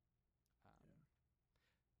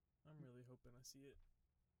 I'm really hoping I see it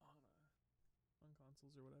on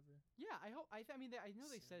consoles or whatever. Yeah, I hope. I mean, I know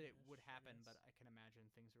they said it would Soonish, happen, but I can imagine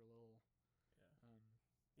things are a little I mean,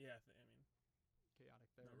 chaotic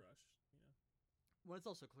there. no rush, Well, it's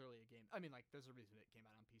also clearly a game. I mean, like, there's a reason it came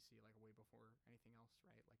out on PC like way before anything else,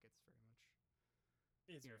 right? Like, it's very much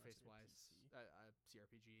interface-wise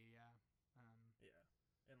CRPG, yeah. Yeah,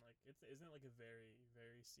 and like isn't it like a very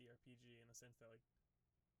very CRPG in the sense that like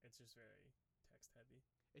it's just very text heavy.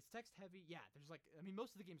 It's text heavy, yeah. There's like, I mean,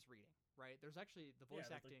 most of the game's reading, right? There's actually the voice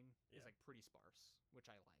acting is like pretty sparse, which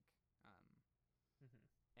I like.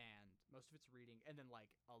 And most of it's reading, and then like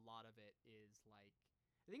a lot of it is like,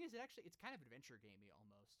 the thing is, it's kind of adventure gamey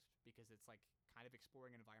almost, because it's like kind of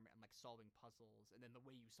exploring an environment and like solving puzzles, and then the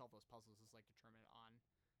way you solve those puzzles is like determined on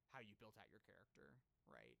how you built out your character,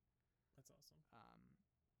 right? That's awesome.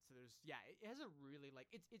 So it has a really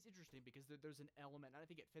like, it's interesting because there's an element, and I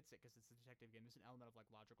think it fits it because it's a detective game. There's an element of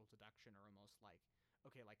like logical deduction, or almost like,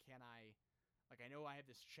 okay, like can I, like I know I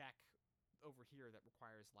have this check over here that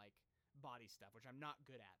requires like body stuff, which I'm not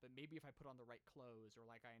good at, but maybe if I put on the right clothes, or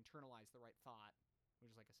like I internalize the right thought,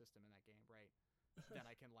 which is like a system in that game, right? Then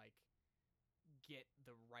I can like get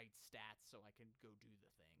the right stats so I can go do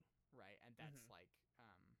the thing, right? And that's like,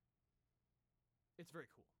 it's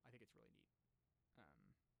very cool. I think it's really neat.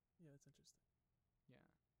 Yeah, that's interesting. Yeah.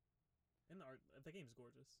 And the game's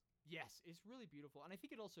gorgeous. Yes, it's really beautiful, and I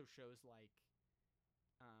think it also shows like,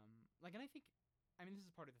 and I think, I mean, this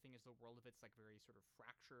is part of the thing is the world of it's like very sort of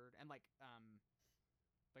fractured, and like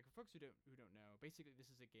for folks who don't know, basically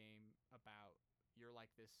this is a game about, you're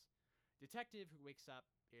like this detective who wakes up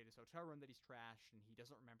in his hotel room that he's trashed, and he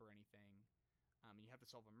doesn't remember anything. And you have to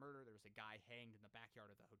solve a murder. There was a guy hanged in the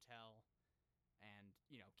backyard of the hotel. And,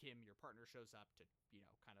 Kim, your partner, shows up to,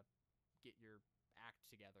 kind of get your act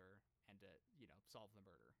together and to, solve the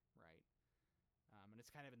murder, right? And it's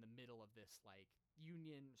kind of in the middle of this, like,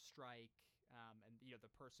 union strike. And, the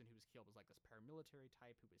person who was killed was, like, this paramilitary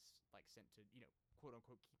type who was, like, sent to,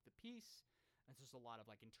 quote-unquote, keep the peace. And so there's a lot of,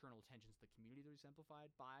 like, internal tensions in the community that are exemplified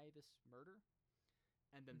by this murder.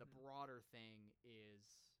 And then the broader thing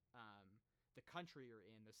is the country you're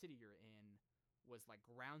in, the city you're in, was like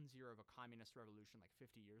ground zero of a communist revolution like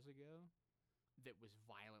 50 years ago that was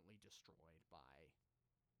violently destroyed by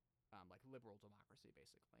like liberal democracy,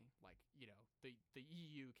 basically. Like, the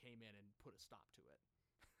EU came in and put a stop to it.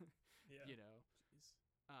 Yeah. Jeez.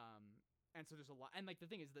 And so there's a lot, and like the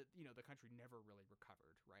thing is that the country never really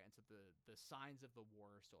recovered, right? And so the signs of the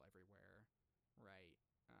war are still everywhere, right?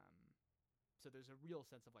 So there's a real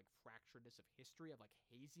sense of like fracturedness of history, of like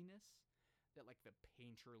haziness, that like the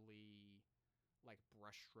painterly, like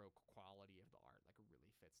brushstroke quality of the art like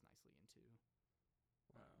really fits nicely into.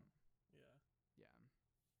 Wow. Yeah. Yeah.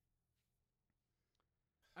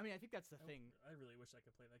 I mean, I think that's the thing. I really wish I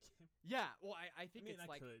could play that game. Yeah, well, I think it's I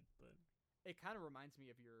like could, but it kind of reminds me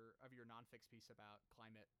of your non-fix piece about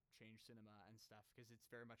climate change cinema and stuff, because it's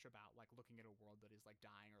very much about like looking at a world that is like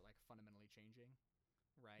dying or like fundamentally changing,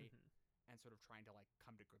 right? Mhm. And sort of trying to like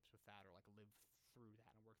come to grips with that or like live through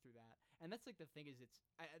that and work through that. And that's like the thing is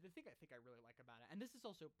the thing I think I really like about it. And this is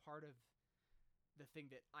also part of the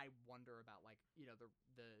thing that I wonder about, like, you know, the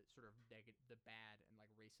sort of the bad and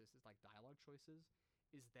like racist is like dialogue choices,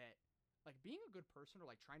 is that like being a good person or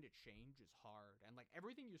like trying to change is hard, and like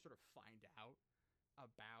everything you sort of find out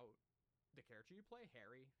about the character you play,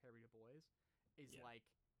 Harry Du Bois, is like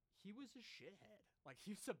he was a shithead, like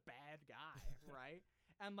he's a bad guy, right?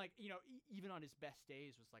 And like, you know, even on his best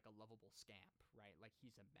days was like a lovable scamp, right? Like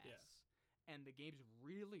he's a mess, and the game's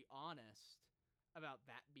really honest about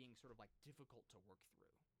that being sort of like difficult to work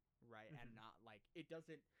through, right? And not like it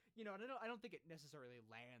doesn't, you know, and I don't think it necessarily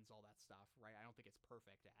lands all that stuff, right? I don't think it's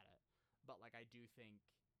perfect at it, but like I do think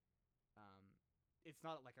it's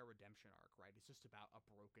not like a redemption arc, right? It's just about a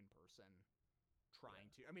broken person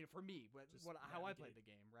trying to, I mean, for me, how I played the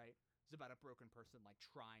game, right? It's about a broken person like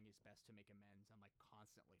trying his best to make amends and like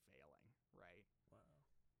constantly failing, right?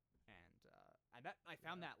 Wow. And that I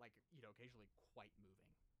found that like, you know, occasionally quite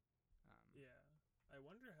moving. Yeah, I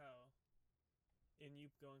wonder how, in you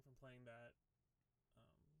going from playing that,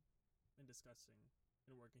 and discussing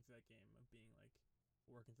and working through that game of being like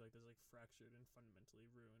working through like this like fractured and fundamentally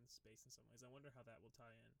ruined space in some ways. I wonder how that will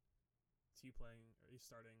tie in to you playing or you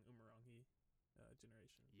starting Umurangi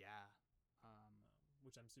Generation. Yeah.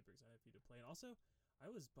 Which I'm super excited for you to play. And also, I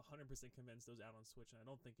was 100% convinced it was out on Switch, and I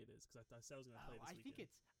don't think it is, because I said I was going to play this weekend.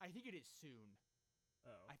 I think it is soon.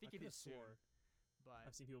 Oh, I think it is soon. But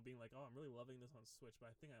I've seen people being like, "Oh, I'm really loving this on Switch," but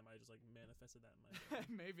I think I might have just like manifested that in my head.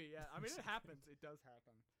 Maybe, yeah. I mean, it happens. It does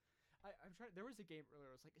happen. I'm trying. There was a game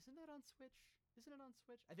earlier. I was like, "Isn't that on Switch? Isn't it on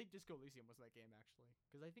Switch?" I think Disco Elysium was that game actually,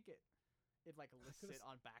 because I think it like lists it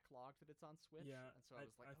on backlog that it's on Switch. Yeah, and so I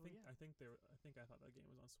was like, I think yeah. I thought that game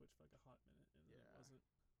was on Switch for like a hot minute, and then it wasn't.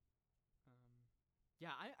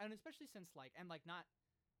 Yeah, and especially since like, and like not,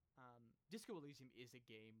 Disco Elysium is a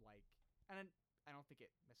game like, and I don't think it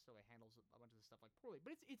necessarily handles a bunch of the stuff like poorly,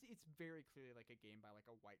 but it's very clearly like a game by like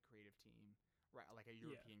a white creative team, right? Like a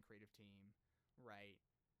European creative team, right?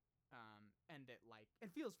 And that like it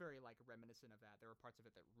feels very like reminiscent of that. There are parts of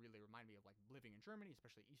it that really remind me of like living in Germany,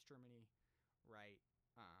 especially East Germany, right?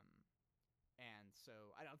 And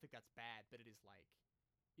so I don't think that's bad, but it is like,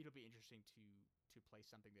 it'll be interesting to play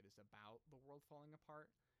something that is about the world falling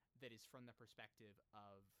apart, that is from the perspective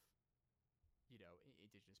of, you know,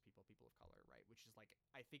 indigenous people of color, right? Which is like,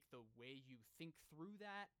 I think the way you think through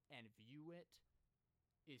that and view it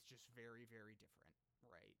is just very, very different,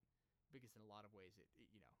 right? Because in a lot of ways it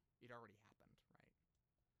you know, it already happened, right?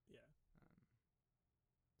 Yeah.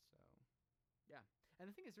 So, yeah.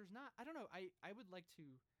 And the thing is, there's not, I don't know, I would like to,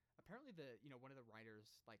 apparently one of the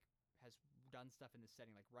writers like has done stuff in this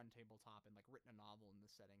setting, like run tabletop and like written a novel in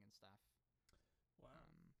this setting and stuff. Wow.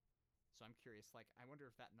 So I'm curious, like, I wonder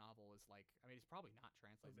if that novel is like, I mean, it's probably not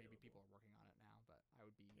translated. Available. Maybe people are working on it now, but I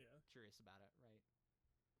would be curious about it, right?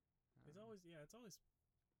 It's always,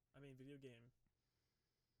 I mean, video game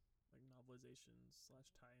like novelizations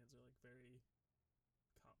 / tie-ins are like very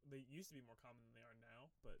they used to be more common than they are now,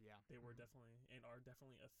 but they were definitely and are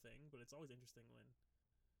definitely a thing. But it's always interesting when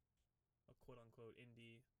a quote-unquote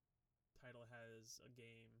indie title has a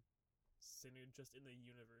game centered just in the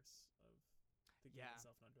universe of the game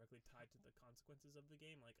itself, not directly tied to the consequences of the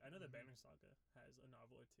game. Like, I know that Banner Saga has a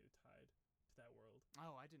novel or two tied to that world.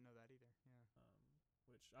 Oh, I didn't know that either. Yeah.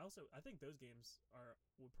 Which I think those games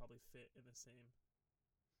would probably fit in the same,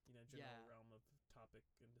 you know, general realm of topic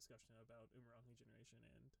and discussion about Umurangi Generation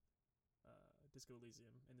and Disco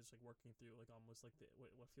Elysium, and just like working through like almost like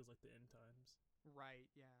what feels like the end times. Right.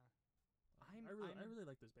 Yeah. I really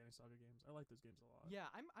like those Banner Saga games. I like those games a lot. Yeah,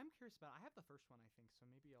 I'm curious about it. I have the first one, I think, so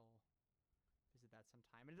maybe I'll visit that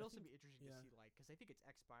sometime. And it'd also be interesting to see, like, because I think it's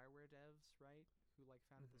ex-BioWare devs, right, who like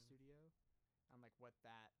founded the studio, and like what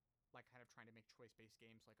that, like, kind of trying to make choice-based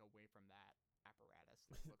games like away from that apparatus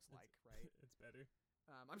like, looks like, right? It's better.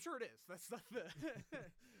 I'm sure it is. That's not the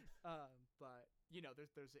but you know,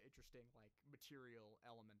 there's an interesting like material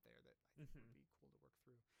element there that I think would be cool to work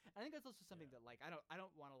through. And I think that's also something that like I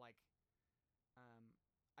don't want to like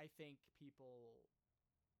I think people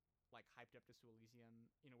like hyped up Disco Elysium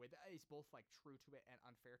in a way that is both like true to it and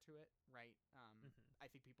unfair to it, right? I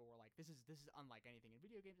think people were like, this is unlike anything in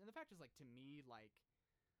video games, and the fact is, like, to me, like,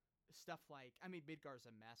 stuff like, I mean, Midgar's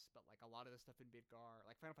a mess, but like a lot of the stuff in Midgar,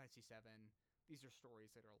 like Final Fantasy VII, these are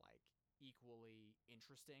stories that are like equally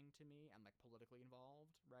interesting to me and like politically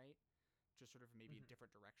involved, right? just sort of maybe in Mhm.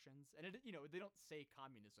 different directions. And they don't say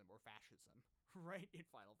communism or fascism, right? In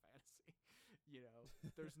Final Fantasy,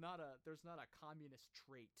 there's not a communist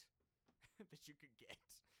trait that you could get,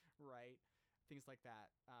 right? Things like that.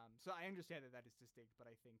 So I understand that is distinct, but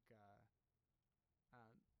I think.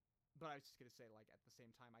 Um, but I was just gonna say, like, at the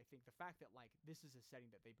same time, I think the fact that like this is a setting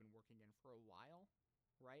that they've been working in for a while,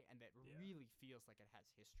 right, and that Yeah. really feels like it has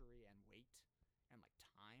history and weight and like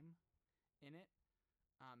time in it,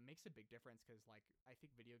 makes a big difference because like I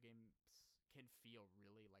think video games can feel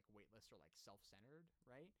really like weightless or like self-centered,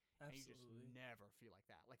 right? And you just Absolutely. never feel like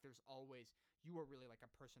that. Like there's always you are really like a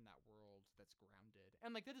person in that world that's grounded.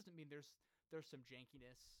 And like that doesn't mean there's some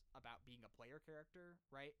jankiness about being a player character,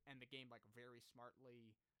 right? And the game like very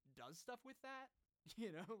smartly does stuff with that,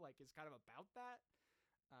 like is kind of about that.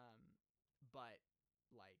 Um, but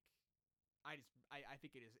like I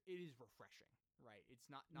think it is refreshing, right? It's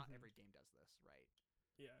not Mhm. every game does this, right?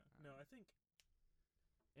 Yeah. No, I think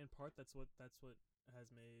in part that's what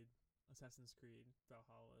has made Assassin's Creed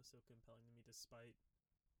Valhalla so compelling to me, despite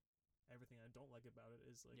everything I don't like about it.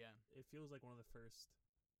 Is like Yeah. it feels like one of the first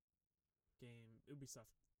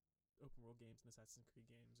Ubisoft open world games and Assassin's Creed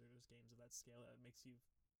games, or just games of that scale that makes you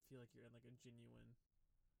feel like you're in like a genuine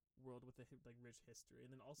world with a like rich history.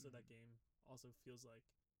 And then also that game also feels like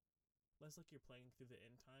less like you're playing through the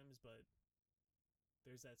end times, but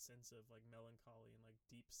there's that sense of like melancholy and like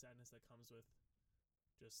deep sadness that comes with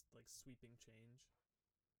just like sweeping change.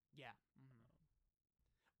 Yeah. When I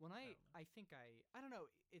don't know. I think I don't know.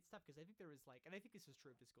 It's tough because I think there is like, and I think this is true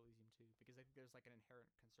of Disco Elysium too, because I think there's like an inherent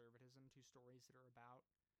conservatism to stories that are about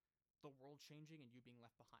the world changing and you being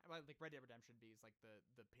left behind. Well, like Red Dead Redemption B is like the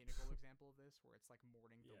pinnacle example of this, where it's like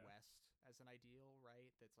mourning the Yeah. West as an ideal, right?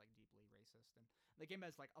 That's like deeply racist, and the game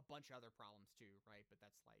has like a bunch of other problems too, right? But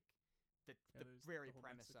that's like the There's very the whole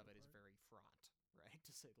premise Mexico of it is part. very fraught, right,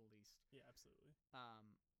 to say the least. Yeah, absolutely.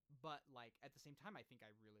 But like at the same time, I think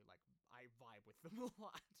I really like I vibe with them a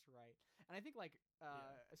lot, right? And I think like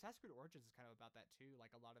Assassin's Creed Origins is kind of about that too.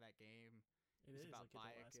 Like a lot of that game It is is about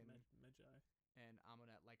like the Bayek last Magi. and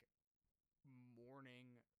Amunet like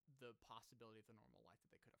mourning the possibility of the normal life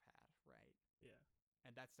that they could have had, right? Yeah.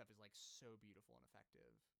 And that stuff is like so beautiful and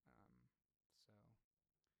effective. So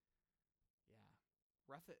yeah,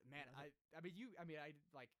 rough it, man. Yeah, I mean I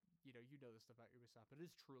like you know this stuff about Ubisoft, but it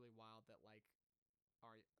is truly wild that like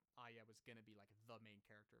Aya was gonna be like the main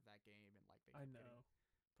character of that game, and like they I kept know. getting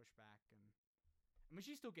pushed back. And I mean,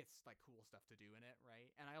 she still gets like cool stuff to do in it, right?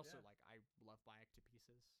 And I also Yeah. like I love Bayek to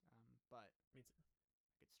pieces, but Me too.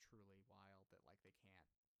 it's truly wild that like they can't.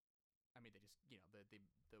 I mean, they just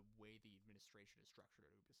the way the administration is structured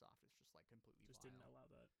at Ubisoft is just like completely Just wild. didn't allow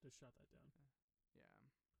that. Just shut that down. Yeah.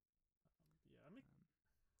 Yeah,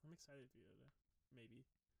 I'm excited for you to maybe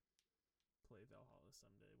play Valhalla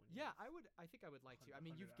someday. When Yeah, I think I would like to. I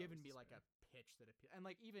mean, 100 you've given hours me to like a spare. pitch that and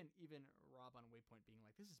like even Rob on Waypoint being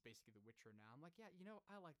like, this is basically The Witcher now. I'm like, yeah,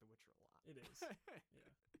 I like The Witcher a lot. It is. Yeah.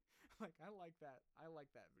 Like I like that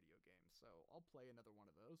video game. So I'll play another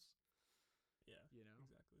one of those. Yeah.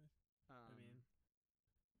 Exactly. I mean,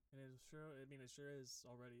 and it's sure. I mean, it sure is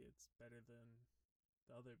already. It's better than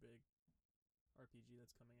the other big RPG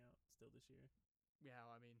that's coming out still this year. yeah.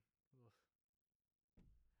 I mean, oof.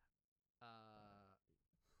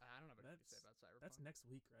 I don't know what to say about Cyberpunk. That's next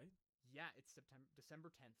week, right? Yeah, it's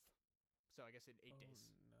December 10th. So I guess in 8 days.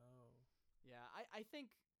 No. Yeah, I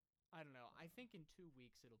think I don't know. I think in 2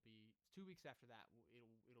 weeks it'll be 2 weeks after that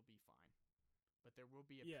it'll be fine. But there will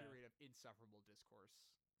be a period of insufferable discourse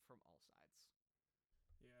from all sides.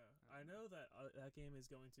 Yeah, I know that that game is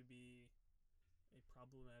going to be a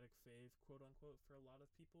problematic fave, quote unquote, for a lot of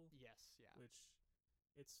people. Yes, yeah. Which,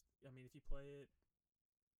 it's. I mean, if you play it,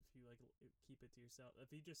 if you like, keep it to yourself. If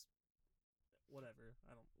you just, whatever.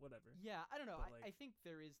 Whatever. Yeah, I don't know. But, I think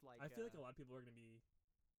there is like. I feel like a lot of people are going to be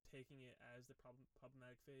taking it as the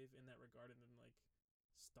problematic fave in that regard, and then like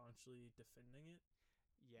staunchly defending it.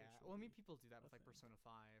 Yeah. Well, I mean, people do that with like Persona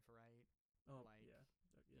 5, right? Oh, like, yeah.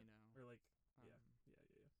 You know. Or like, um, yeah.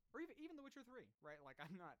 Or even The Witcher 3, right? Like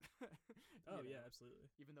I'm not. Oh yeah,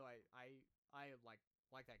 absolutely. Even though I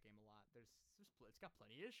like that game a lot, it's got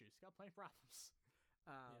plenty of issues. It's got plenty of problems.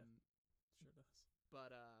 Sure does.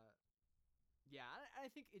 But yeah,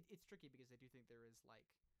 I think it's tricky because I do think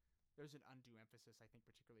there's an undue emphasis, I think,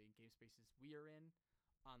 particularly in game spaces we are in,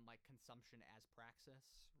 on like consumption as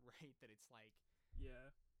praxis, right? That it's like,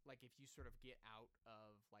 yeah, like if you sort of get out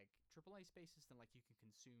of like AAA spaces, then like you can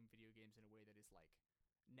consume video games in a way that is like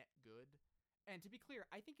net good. And to be clear,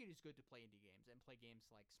 I think it is good to play indie games and play games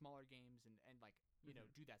like smaller games and like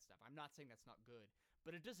do that stuff. I'm not saying that's not good,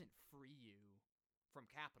 but it doesn't free you from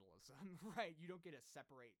capitalism, right? You don't get to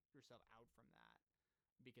separate yourself out from that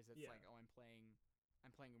because it's Yeah. like, oh, I'm playing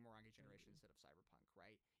Moronga Generation instead of Cyberpunk,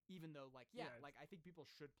 right? Even though, like, Yeah, like I think people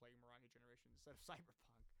should play Moronga Generation instead of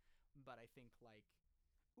Cyberpunk, but I think like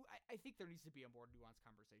I think there needs to be a more nuanced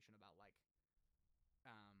conversation about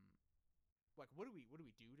um what do we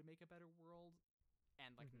do to make a better world,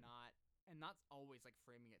 and like Mhm. not always like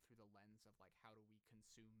framing it through the lens of like how do we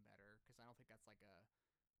consume better, because I don't think that's like a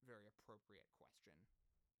very appropriate question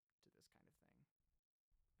to this kind of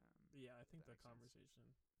thing. Yeah, I If think that the makes sense. conversation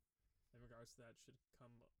in regards to that should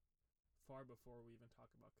come far before we even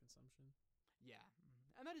talk about consumption. Yeah,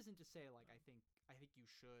 and that isn't to say like I think you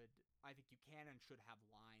should, I think you can and should have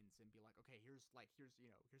lines and be like, okay, here's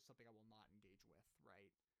here's something I will not engage with,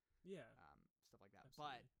 right? Yeah, Stuff like that.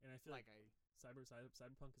 absolutely. But And I feel like like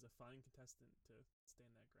Cyberpunk is a fine contestant to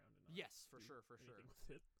stand that ground and not yes, for do sure. anything with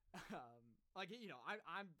it. Like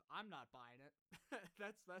I'm not buying it.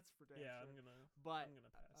 that's for damn Yeah, sure. I'm gonna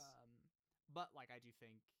pass. But like I do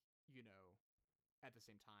think at the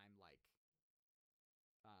same time like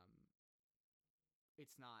um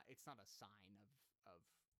it's not a sign of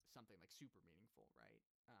something like super meaningful, right?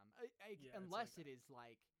 Yeah, Unless it is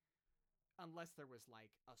like unless there was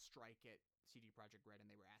like a strike at CD Projekt Red and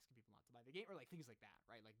they were asking people not to buy the game or like things like that,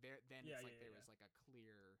 right? Like there then Yeah, it's like yeah, there yeah. was like a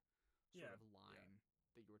clear Yeah, sort of yeah. line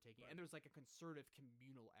that you were taking, But- and there's like a concerted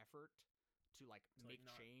communal effort to like To, like, make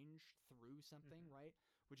not- change through something, Mhm. right?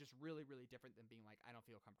 Which is really really different than being like I don't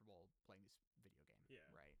feel comfortable playing this video game, Yeah.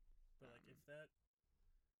 right? But like if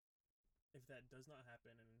that does not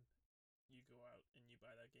happen and you go out and you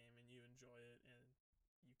buy that game and you enjoy it and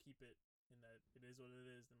you keep it in that it is what it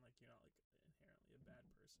is, then like you're not like inherently a bad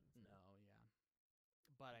person. No, yeah.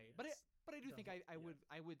 But I mean, I do the think whole- I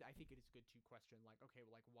think it is good to question like, okay,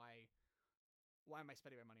 well, like why am I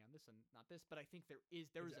spending my money on this and not this? But I think there is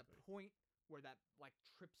Exactly. a point where that like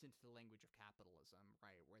trips into the language of capitalism,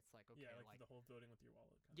 right? Where it's like, okay, yeah, like the whole voting with your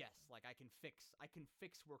wallet. Kind yes, of thing. like I can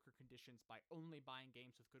fix worker conditions by only buying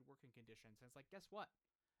games with good working conditions. And it's like, guess what?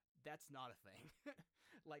 That's not a thing.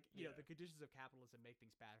 Like, you know, Yeah. the conditions of capitalism make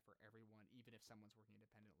things bad for everyone, even if someone's working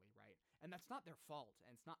independently, right? And that's not their fault,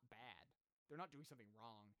 and it's not bad. They're not doing something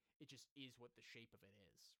wrong. It just is what the shape of it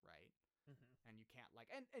is, right? Mhm. And you can't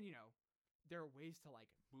like and you know, there are ways to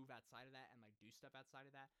like move outside of that and like do stuff outside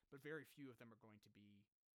of that, but very few of them are going to be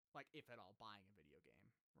like, if at all, buying a video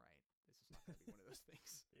game, right? This is not going to be one of those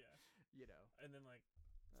things, Yeah. you know. And then like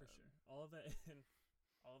for Um, sure, all of that and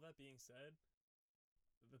all of that being said,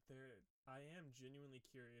 I am genuinely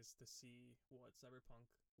curious to see what Cyberpunk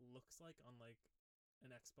looks like on like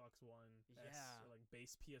an Xbox One S Yeah. or like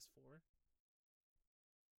base PS4.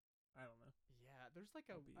 I don't know. Yeah, there's like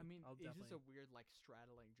I'll it's just a definitely- weird like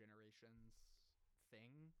straddling generations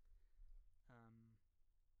thing.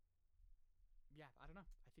 Yeah, I don't know.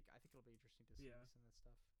 I think it'll be interesting to see Yeah. some of that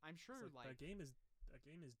stuff. I'm sure It's like that game is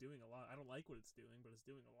doing a lot. I don't like what it's doing, but it's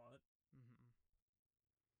doing a lot. mhm.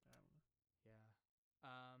 I don't know. Yeah.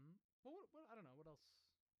 Well, what I don't know. What else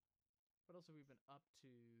have we been up to?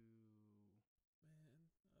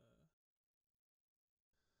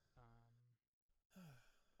 Man,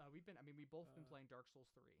 We've been. I mean, we both been Uh, playing Dark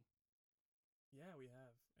Souls 3. yeah, we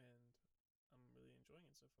have, and I'm really enjoying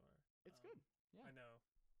it so far. It's good. Yeah. I know.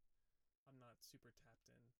 I'm not super tapped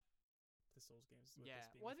in to Souls games. With Yeah,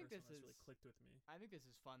 this being well, I the think first this one that's really is- clicked with me. I think this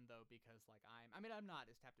is fun though because like I'm not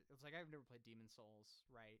as tapped. It's like I've never played Demon Souls,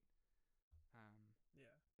 right?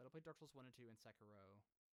 Yeah, But I played Dark Souls 1 and 2 and Sekiro,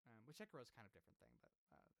 which Sekiro is kind of a different thing, but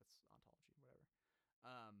that's ontology, whatever.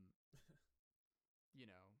 You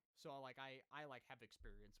know, so like I like have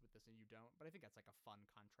experience with this and you don't, but I think that's like a fun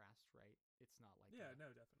contrast, right? It's not like yeah,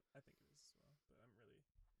 no, definitely. I think it is as well. But I'm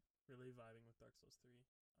really vibing with Dark Souls 3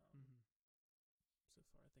 Mhm. so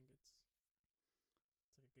far. I think it's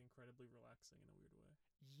like incredibly relaxing in a weird way.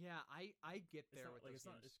 Yeah, I get there not- with like, those it's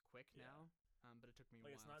not- games quick yeah. now, but it took me a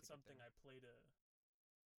Like while. it's not to something get I play to.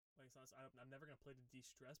 Like it's not. I'm never gonna play to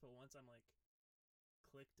de-stress, but once I'm like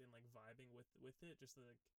clicked and like vibing with it, just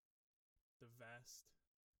the vast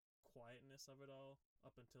quietness of it all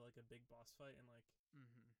up until like a big boss fight and like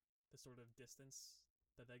Mm-hmm. the sort of distance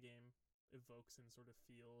that game evokes and sort of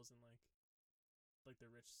feels and like the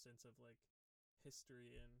rich sense of like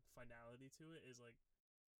history and finality to it is like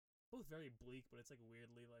both very bleak, but it's like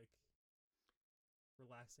weirdly like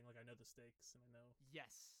relaxing. Like I know the stakes and I know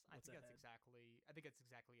Yes, I what's think that's ahead. exactly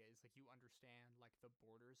it. It's like you understand like the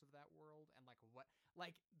borders of that world and like what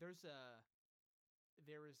like there's a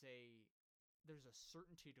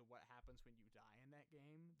certainty to what happens when you die in that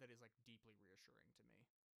game that is like deeply reassuring to me,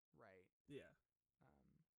 right? yeah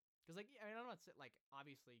Because like I mean I'm not saying like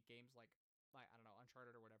obviously games like like I don't know,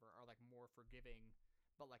 Uncharted or whatever are like more forgiving,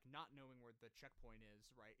 but like not knowing where the checkpoint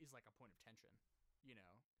is, right, is like a point of tension, you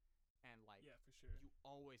know, and like Yeah, for sure. you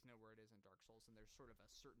always know where it is in Dark Souls, and there's sort of a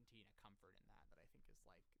certainty and a comfort in that I think is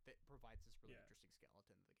like that provides this really Yeah. interesting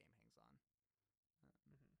skeleton that the game hangs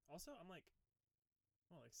on. Also, I'm like,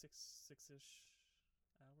 well, like six-ish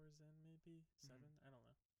hours in, maybe 7. I don't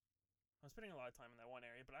know. I'm spending a lot of time in that one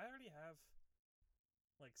area, but I already have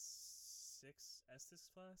like 6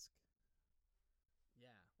 Estus flask.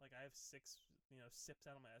 Yeah. Like I have 6, sips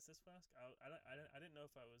out of my Estus flask. I didn't know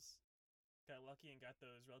if I got lucky and got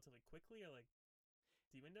those relatively quickly, or like,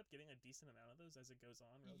 do you end up getting a decent amount of those as it goes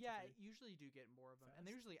on? Yeah, usually you do get more of them, and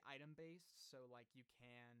they're fast? usually item based. So like you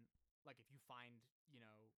can, like if you find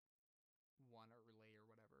one early or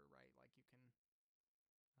whatever, right? Like you can.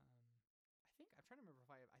 I think I'm trying to remember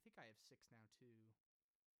if I think I have 6 now too,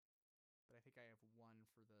 but I think I have 1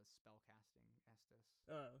 for the spell casting Estus.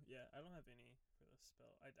 Oh yeah, I don't have any for the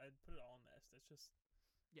spell. I put it all in the Estus. Just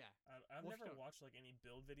Yeah. I've Well, never watched like any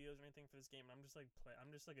build videos or anything for this game. I'm just like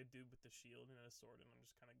I'm just like a dude with the shield and a sword, and I'm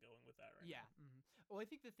just kind of going with that right Yeah. now. Mm-hmm. Well, I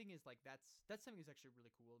think the thing is like that's something that's actually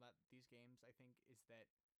really cool about these games. I think is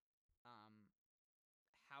that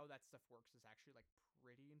how that stuff works is actually like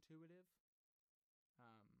pretty intuitive,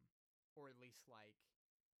 or at least like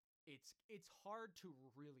it's hard to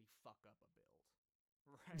really fuck up a build,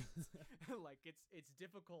 right? Like it's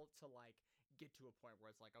difficult to like get to a point where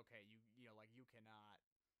it's like, okay, like you cannot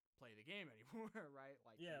play the game anymore, right?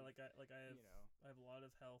 Like Yeah, you, like I have you I have a lot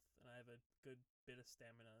of health and I have a good bit of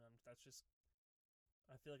stamina. And that's just,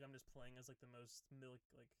 I feel like I'm just playing as like the most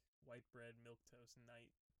white bread milk toast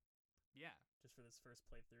knight yeah. just for this first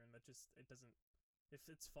playthrough, and that just it doesn't.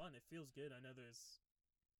 If it's fun, it feels good. I know there's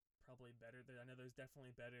probably better. I know there's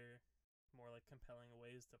definitely better, more like compelling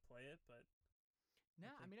ways to play it, but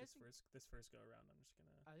No, I mean, this first go around, I'm just gonna.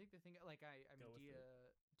 I think the thing, like, I mean, go with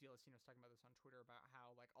it. Dialessino was talking about this on Twitter about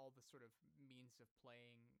how like all the sort of means of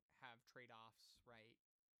playing have trade-offs, right?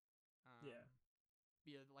 Yeah.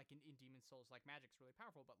 Yeah, like in Demon Souls, like magic's really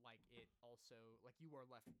powerful, but like it also like you are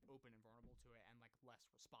left open and vulnerable to it, and like less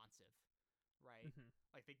responsive, right? Mm-hmm.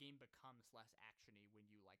 Like the game becomes less actiony when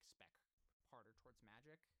you like spec harder towards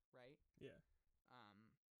magic, right? Yeah.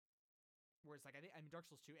 Whereas like I mean Dark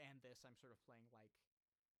Souls 2 and this, I'm sort of playing like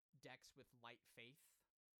decks with light faith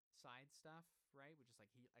side stuff, right? Which is like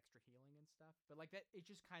extra healing and stuff. But like that, it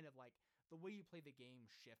just kind of like the way you play the game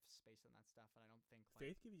shifts based on that stuff, and I don't think like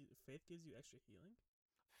faith gives you extra healing.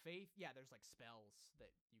 Faith, yeah, there's like spells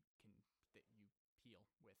that you heal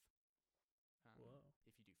with. Whoa!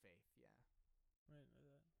 If you do faith, yeah. I didn't know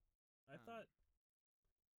that.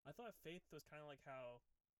 I thought faith was kind of like how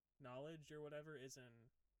knowledge or whatever is in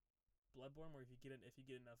Bloodborne, where if you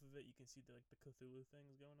get enough of it, you can see the Cthulhu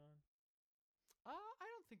things going on. I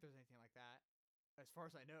don't think there's anything like that, as far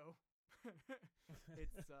as I know.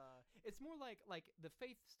 It's more like the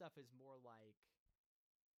faith stuff is more like,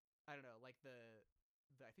 I don't know, like the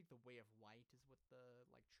I think the Way of Light is what the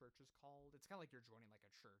like church is called. It's kind of like you're joining like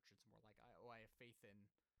a church. It's more like I have faith in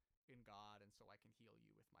God, and so I can heal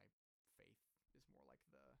you with my faith. Is more like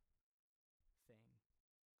the thing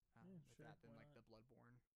with sure, that than like not? the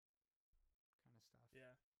Bloodborne kind of stuff.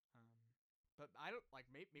 Yeah. But I don't like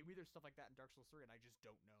maybe there's stuff like that in Dark Souls 3, and I just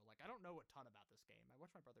don't know. Like I don't know a ton about this game. I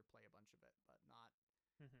watched my brother play a bunch of it, but not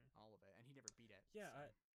all of it, and he never beat it. Yeah,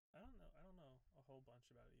 so. I don't know a whole bunch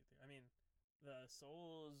about it either. I mean, the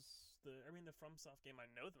Souls, the FromSoft game I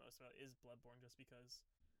know the most about is Bloodborne, just because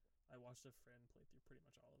I watched a friend play through pretty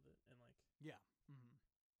much all of it, and like yeah,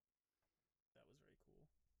 that was very cool.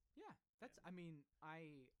 Yeah, that's. I mean,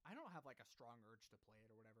 I don't have like a strong urge to play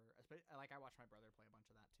it or whatever. Like I watched my brother play a bunch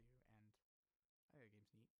of that too, and I think the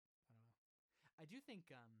game's neat. I don't know. I do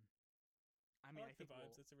think. I mean, I like the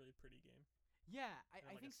vibes. It's a really pretty game. Yeah,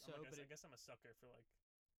 I think so. But I guess I'm a sucker for like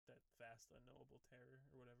that vast, unknowable terror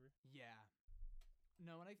or whatever. Yeah.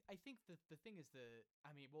 No, and I think the thing is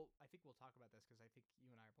I mean, I think we'll talk about this because I think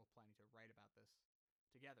you and I are both planning to write about this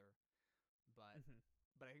together. But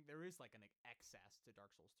but I think there is like an excess to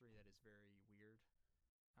Dark Souls 3 that is very weird.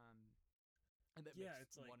 And that makes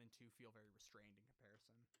it's like 1 and 2 feel very restrained in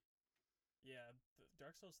comparison. Yeah,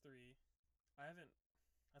 Dark Souls 3, I've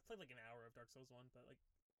played like an hour of Dark Souls 1, but like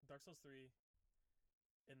Dark Souls 3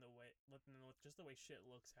 in the way just the way shit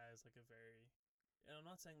looks has like a very, and I'm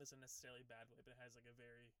not saying this in a necessarily bad way, but it has like a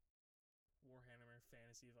very Warhammer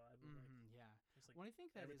fantasy vibe of yeah. just like I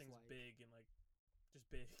think that everything's is like, big and like just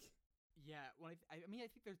big. Yeah, I mean I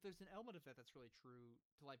think there's an element of that's really true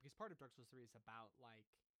to like, because part of Dark Souls 3 is about like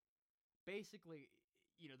basically,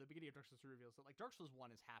 the beginning of Dark Souls 3 reveals that like Dark Souls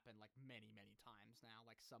 1 has happened like many times now,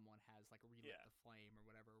 like someone has like relit the flame or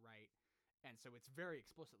whatever, right? and so it's very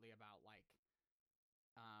explicitly about like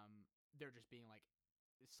there just being like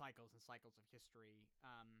cycles and cycles of history.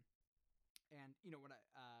 And when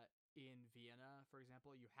in Vienna, for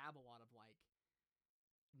example, you have a lot of like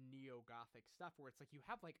neo-Gothic stuff where it's like you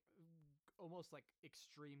have like almost like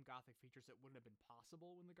extreme Gothic features that wouldn't have been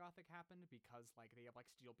possible when the Gothic happened because like they have like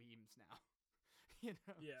steel beams now.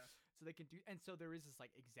 Yeah. So they can do, and so there is this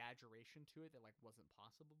like exaggeration to it that like wasn't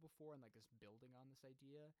possible before, and like this building on this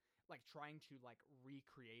idea, like trying to like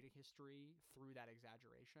recreate a history through that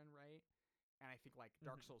exaggeration, right? And I think like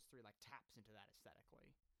Dark Souls 3 like taps into that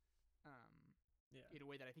aesthetically. In a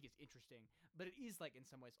way that I think is interesting, but it is like in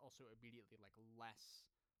some ways also immediately like less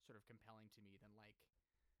sort of compelling to me than like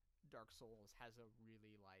Dark Souls has a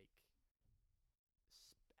really like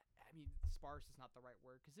sparse is not the right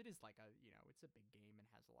word because it is like it's a big game and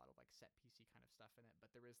has a lot of like set piecey kind of stuff in it,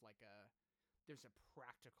 but there's a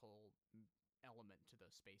practical element to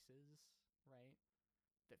those spaces, right?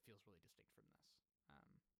 That feels really distinct from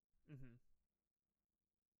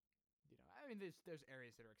this. There's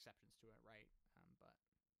areas that are exceptions to it, right? But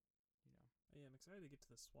yeah, I'm excited to get to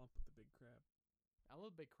the swamp with the big crab. I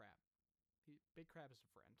love Big Crab. Big Crab is a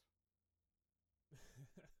friend.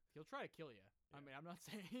 He'll try to kill you. Yeah. I mean, I'm not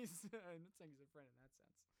saying he's a friend in that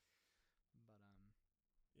sense, but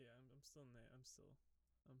yeah, I'm still in there. I'm still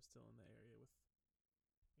in the area with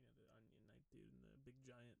the Onion Knight dude and the big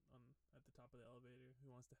giant at the top of the elevator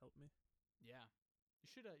who wants to help me. Yeah,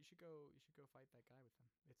 you should go fight that guy with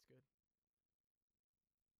him. It's good.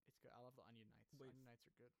 It's good. I love the Onion Knights. Onion Knights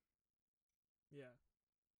are good. Yeah.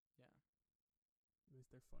 Yeah. At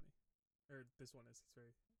least they're funny. Or this one is. He's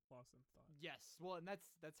very lost in thought. Yes. Well, and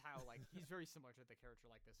that's how like he's very similar to the character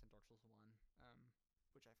like this in Dark Souls 1,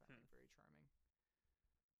 which I found very charming.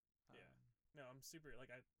 Yeah. No, I'm super like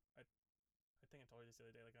I think I told you this the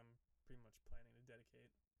other day. Like I'm pretty much planning to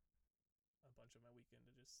dedicate a bunch of my weekend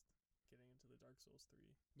to just getting into the Dark Souls 3.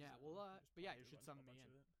 Yeah. Well, but yeah, you should summon me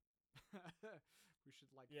in. We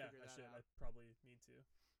should like figure that out. I probably need to,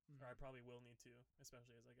 or I probably will need to,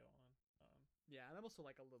 especially as I go on. Yeah, and I'm also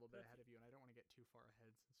like a little bit ahead of you, and I don't want to get too far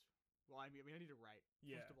ahead. I need to write.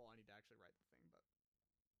 Yeah. First of all, I need to actually write the thing, but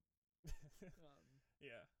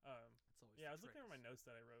yeah. It's always I was looking over my notes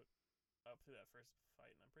that I wrote up to that first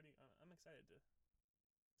fight, and I'm excited to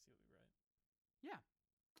see what we write. Yeah.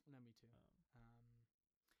 No, me too.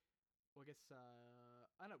 Well, I guess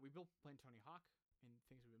I don't know. We've both playing Tony Hawk in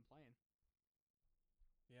things we've been playing.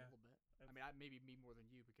 Yeah, a little bit. Maybe me more than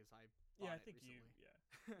you because I I it think recently. you.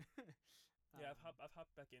 Yeah, I've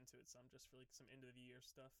hopped back into it some just for like some end of the year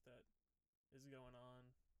stuff that is going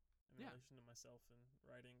on in relation to myself and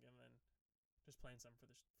writing, and then just playing some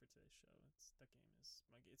for today's show. It's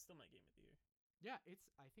still my game of the year. Yeah,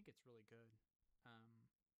 I think it's really good. I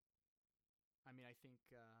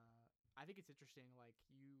think it's interesting. Like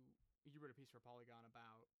you wrote a piece for Polygon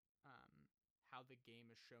about how the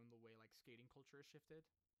game has shown the way like skating culture has shifted.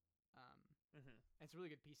 And it's a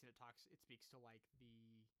really good piece, and it speaks to like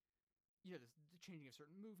the changing of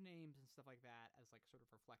certain move names and stuff like that as like sort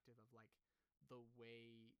of reflective of like the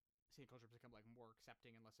way skating culture has become like more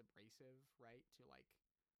accepting and less abrasive, right, to like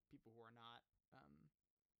people who are not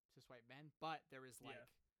cis white men. But there is like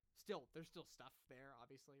there's still stuff there,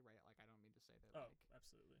 obviously, right? Like I don't mean to say that.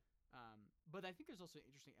 Absolutely. But I think there's also an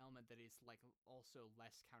interesting element that is like also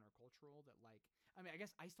less countercultural. That like, I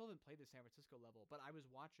guess I still haven't played the San Francisco level, but I was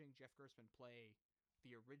watching Jeff Gerstmann play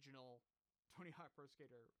the original Tony Hawk Pro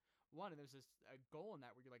Skater 1, and there's a goal in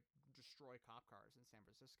that where you like destroy cop cars in San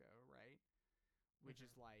Francisco, right? Which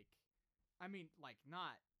is like, it's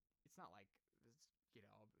not like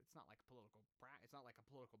it's not like it's not like a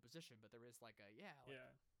political position, but there is like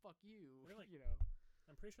fuck you, like,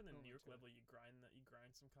 I'm pretty sure in the New York level you grind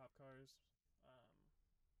some cop cars.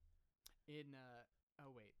 I'm in the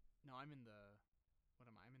I'm in the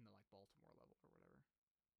like Baltimore level or whatever.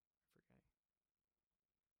 I forget.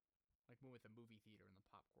 Like one with the movie theater and the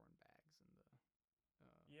popcorn bags and the.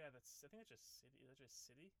 I think that's just city. Is that just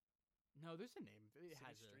city? No, there's a name. It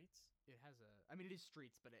has streets. It has a. I mean, it is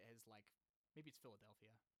streets, but it has like maybe it's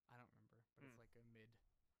Philadelphia. I don't remember, but it's like a mid.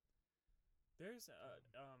 There's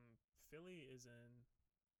Philly is in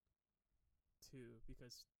 2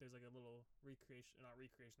 because there's like a little recreation. Not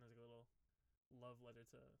recreation. There's like a little love letter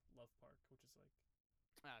to Love Park, which is like.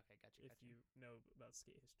 Okay, gotcha. If you know about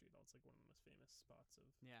skate history at all, it's like one of the most famous spots of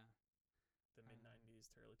the mid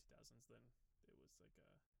 '90s to early 2000s. Then it was like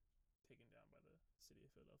taken down by the city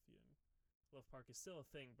of Philadelphia, and Love Park is still a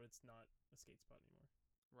thing, but it's not a skate spot anymore.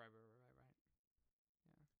 Right.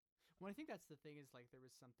 Yeah. Well, I think that's the thing is like there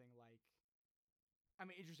was something like, I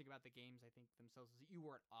mean, interesting about the games, I think themselves is that you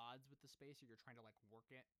were at odds with the space, or you're trying to like work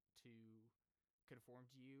it to conform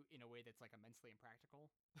to you in a way that's like immensely impractical,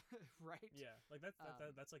 right? Yeah, like that's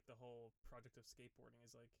like the whole project of skateboarding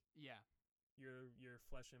is like Yeah, your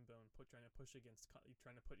flesh and bone trying to push against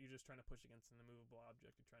you're just trying to push against an immovable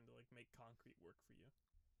object. You're trying to like make concrete work for you.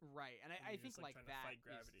 right. And And I you're think just like like trying to that fight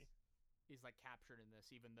gravity. is like captured in this,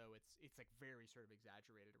 even though it's like very sort of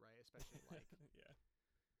exaggerated, right? Especially like Yeah.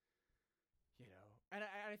 and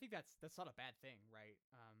I think that's not a bad thing, right?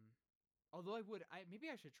 Although maybe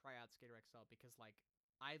I should try out Skater XL because like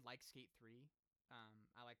I like Skate 3.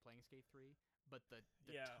 I like playing Skate 3, but the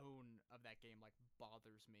Yeah. tone of that game like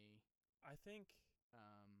bothers me I think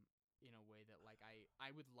in a way that like I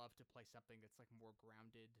would love to play something that's like more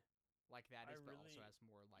grounded like that I is, but really also has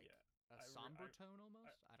more like yeah. a I re- somber I- tone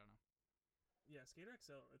almost. I don't know. Yeah, Skater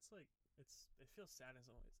XL. It's like it feels sad as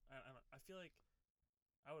always. I feel like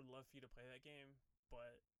I would love for you to play that game,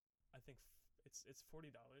 but I think it's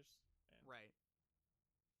 $40, and Right.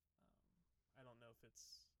 I don't know if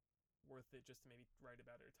it's worth it just to maybe write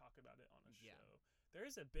about it or talk about it on a Yeah. show. There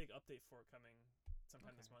is a big update for it coming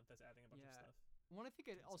sometime this Okay. month that's adding a bunch of Yeah. stuff. Well, I think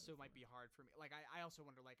it Instead also of might four. be hard for me. Like, I also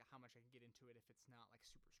wonder like how much I can get into it if it's not like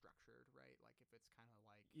super structured, right? Like if it's kind of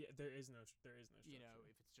like Yeah, there is no structure. you know,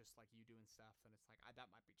 if it's just like you doing stuff, then it's like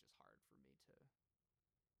that might be just hard for me to.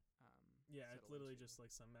 Yeah, it's settle literally into. just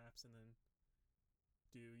like some maps and then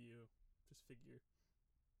do you just figure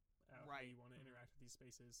out how Right. you want to Mhm. interact with these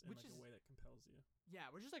spaces in Which like a is- way that compels you. Yeah,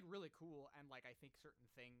 which is like really cool, and like I think certain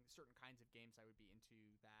kinds of games I would be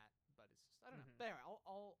into that, but it's just I don't know. Mhm. But anyway,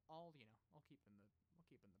 I'll I'll keep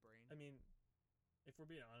in the brain. I mean, if we're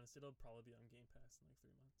being honest, it'll probably be on Game Pass in like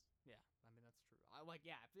 3 months. Yeah, I mean that's true. I like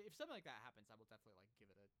if something like that happens, I will definitely like give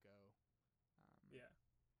it a go. Yeah.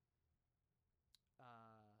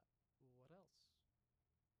 What else?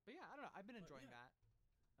 But yeah, I don't know. I've been But enjoying yeah. that.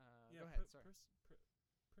 Yeah, Go ahead. Sorry.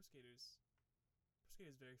 Pro Skaters. Pro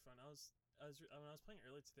Skaters is very fun. When I was playing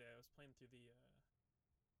earlier today, I was playing through the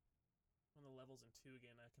one of the levels in 2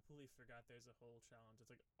 again. I completely forgot there's a whole challenge. It's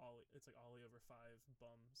like ollie over 5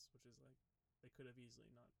 bums, which is like they could have easily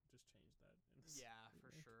not just changed that in this. Yeah, for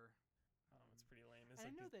remake. sure. It's pretty lame. It's and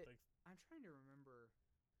I like know these- that- like I'm trying to remember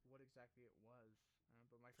what exactly it was,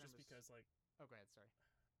 but my friend just was. because like Oh, go ahead. Sorry.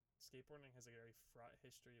 skateboarding has a very fraught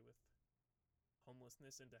history with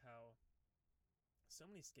homelessness, into how so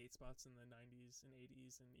many skate spots in the 90s and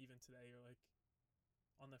 80s and even today are like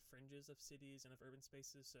on the fringes of cities and of urban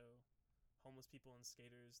spaces. So homeless people and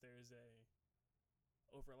skaters, there's a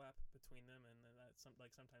overlap between them, and then that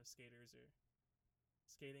sometimes skaters are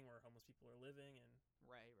skating where homeless people are living, and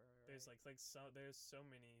Right. there's there's so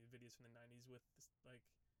many videos from the 90s with like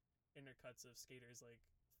intercuts of skaters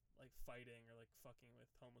like fighting or like fucking with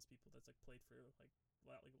homeless people that's like played for like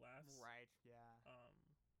laughs. Right. Yeah.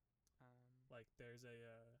 Like there's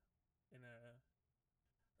in a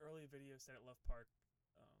early video set at Love Park,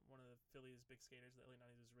 one of the Philly's big skaters of the early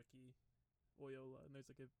 90s was Ricky Oyola, and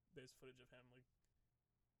there's footage of him like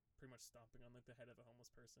pretty much stomping on like the head of a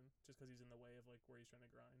homeless person just because he's in the way of like where he's trying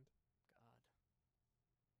to grind. God.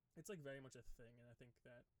 It's like very much a thing, and I think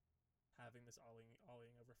that having this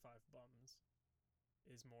ollieing over 5 bums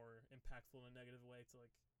is more impactful in a negative way to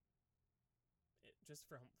like just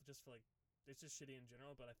for like it's just shitty in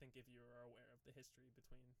general. But I think if you are aware of the history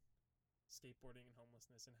between skateboarding and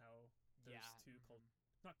homelessness and how those two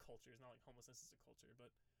not cultures, not like homelessness is a culture,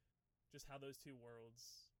 but just how those two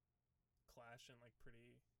worlds clash in like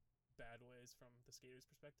pretty bad ways from the skater's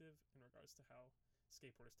perspective in regards to how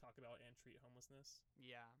skateboarders talk about and treat homelessness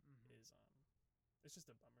Yeah. is it's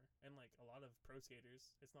just a bummer. And like a lot of pro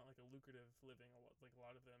skaters, it's not like a lucrative living. Like a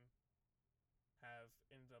lot of them have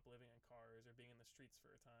ended up living in cars or being in the streets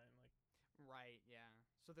for a time. Like Right. Yeah.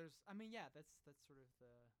 So there's. I mean, yeah. That's sort of the.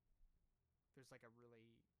 There's like a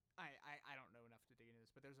really. I don't know enough to dig into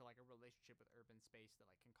this, but there's like a relationship with urban space that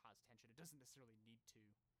like can cause tension. It doesn't necessarily need to,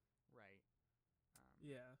 right?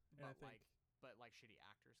 yeah, and I think but shitty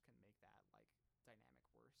actors can make that like dynamic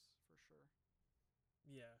worse for sure.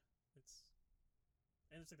 yeah, it's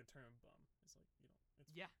like the term bum. It's like you don't.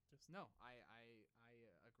 It's Yeah. just No, I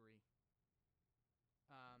agree.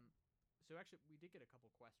 So actually, we did get a couple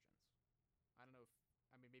questions. I don't know if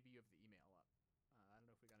maybe you have the email up. I don't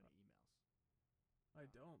know if we got any emails. I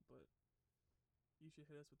don't, but you should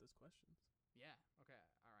hit us with those questions. Yeah. Okay.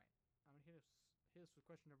 All right. I'm gonna hit us with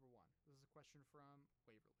question number 1. This is a question from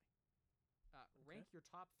Waverly. Rank your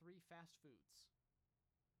top 3 fast foods.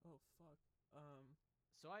 Oh fuck.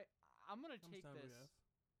 So I'm gonna How much take time do we this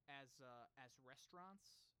have? as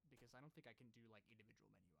restaurants because I don't think I can do like individual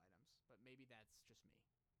menu items, but maybe that's just me.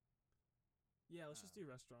 Yeah, let's just do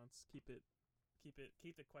restaurants. Keep it keep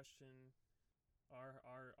the question. Our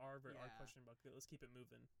Yeah. question about let's keep it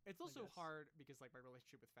moving. It's I also guess. hard because like my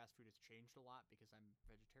relationship with fast food has changed a lot because I'm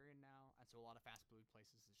vegetarian now, and so a lot of fast food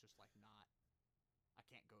places is just like not. I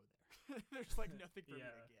can't go there. There's like nothing for me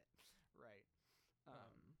to Yeah. get, right?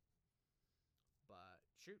 Um, But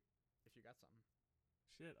shoot, if you got something.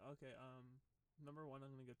 Shit. Okay. Number one,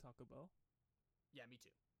 I'm gonna go Taco Bell. Yeah, me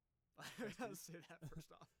too. Fast I'll food? say that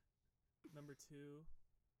first off. Number two,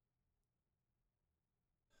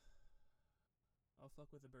 I'll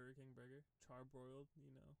fuck with a Burger King burger, charbroiled.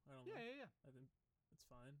 I don't Yeah, know. yeah, yeah. I think it's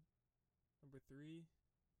fine. Number three,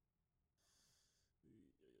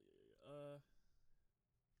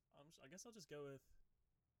 I guess I'll just go with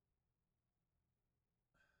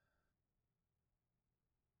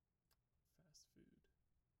fast food.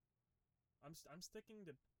 I'm sticking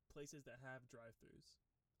to places that have drive-throughs.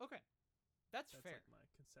 Okay, that's That's fair. like my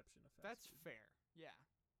conception of fast That's food. fair. Yeah,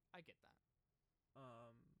 I get that.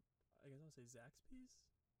 I guess I'll say Zaxby's,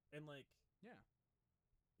 and like Yeah.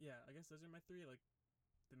 yeah, I guess those are my three. Like,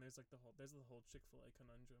 then there's like the whole Chick-fil-A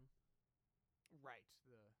conundrum. Right.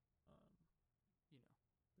 The Um, you know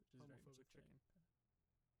which is very much a homophobic chicken. thing.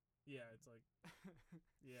 Yeah, it's like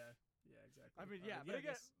yeah, exactly. I mean, yeah, but I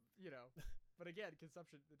again, guess- but again,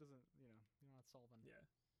 consumption it doesn't. You're not solving. yeah,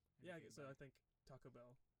 anything So by- I think Taco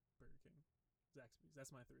Bell, Burger King, Zaxby's.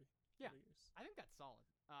 That's my three. Yeah. What are yours? I think that's solid.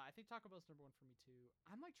 I think Taco Bell's number one for me too.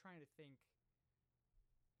 I'm like trying to think,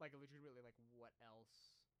 like legitimately, like what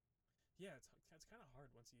else? Yeah, it's kind of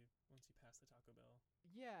hard once you pass the Taco Bell.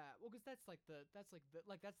 Yeah, well, because that's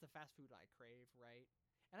the fast food I crave, right?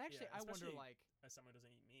 And actually, Yeah, I wonder especially- like, As someone who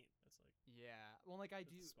doesn't eat meat, it's like yeah, well, like I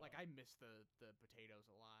That's do, the like spot. I miss the potatoes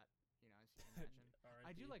a lot, as you can imagine.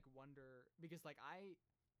 I do R.I.P.. like wonder because like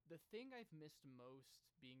the thing I've missed most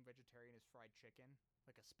being vegetarian is fried chicken,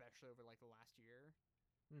 like especially over like the last year.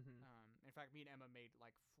 Mm-hmm. In fact, me and Emma made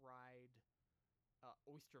like fried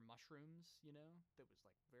oyster mushrooms, that was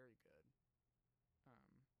like very good.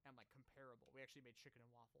 And like comparable. We actually made chicken and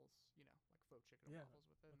waffles, like faux chicken and Yeah, waffles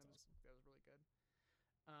with it. And that's awesome. that was really good.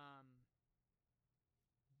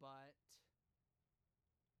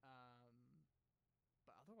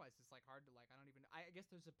 But otherwise it's like hard to like, I guess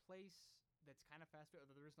there's a place that's kind of fast food,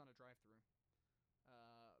 although there is not a drive-through.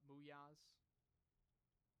 Muyas.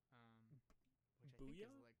 Which I think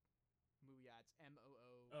is Booyah? like Muya. It's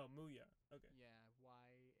MOO. Oh, Muya. Okay. Yeah,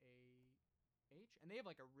 YAH. And they have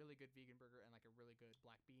like a really good vegan burger and like a really good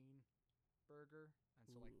black bean burger. And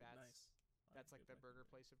so like Ooh, that's nice. I that's like good the Black burger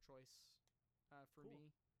Bean place of choice for Cool.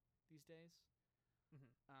 me these days. Mhm.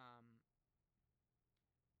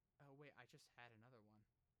 Oh wait, I just had another one.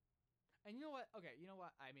 And you know what? Okay, you know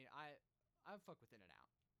what? I mean, I fuck with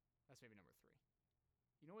In-N-Out. That's maybe number 3.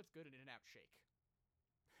 You know what's good? An In-N-Out shake.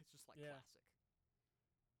 It's just like Yeah. classic.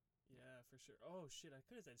 Yeah, for sure. Oh shit, I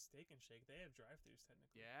could have said Steak and Shake. They have drive-throughs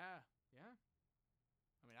technically. Yeah, yeah.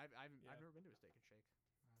 I mean, I've Yeah. never been to a Steak and Shake.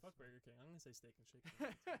 Fuck Burger King. I'm gonna say Steak and Shake.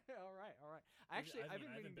 all right. Actually, I've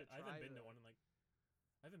been meaning to try. I haven't been to one in like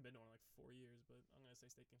 4 years, but I'm gonna say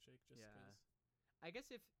Steak and Shake just Yeah. because. I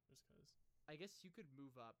guess I you could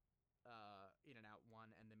move up In-N-Out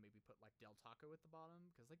one and then maybe put like Del Taco at the bottom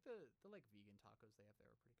because like the like vegan tacos they have there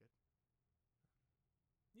are pretty good.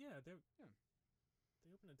 Yeah, they Yeah. They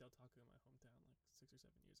opened a Del Taco in my hometown like 6 or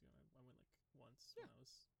 7 years ago. And I went like once Yeah. when I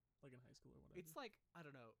was like in high school or whatever. It's like I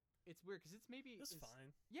don't know. It's weird because it's maybe It's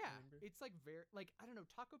fine. Yeah, remember. it's like very like I don't know.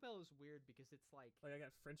 Taco Bell is weird because it's like Like I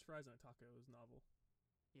got French fries and a taco. It was novel.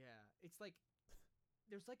 yeah, it's like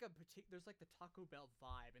there's like there's like the Taco Bell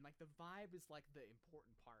vibe and like the vibe is like the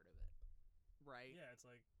important part of it, right? Yeah, it's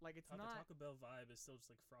like Like it's the not Taco Bell vibe is still just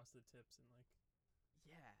like frosted tips and like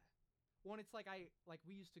yeah. Well, and it's like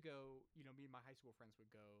we used to go, me and my high school friends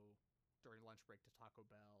would go during lunch break to Taco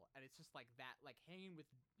Bell, and it's just like that, like hanging with,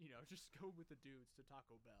 just go with the dudes to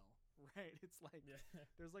Taco Bell, right? It's like yeah,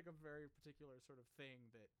 there's like a very particular sort of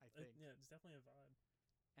thing that I think, yeah, it's definitely a vibe.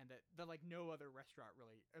 and that like no other restaurant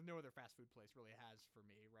really, or no other fast food place really has for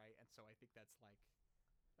me, right? And so I think that's like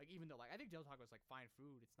even though like I think Del Taco is like fine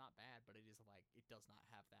food, it's not bad, but it is like it does not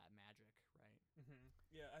have that magic, right? Mm-hmm.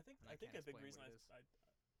 Yeah, I think And I I think can't a big explain reason what it is.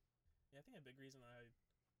 I think a big reason I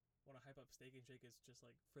want to hype up Steak and Shake is just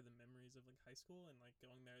like for the memories of like high school and like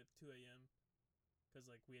going there at 2 a.m.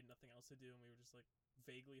 because like we had nothing else to do and we were just like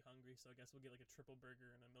vaguely hungry, so I guess we'll get like a triple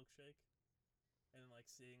burger and a milkshake, and then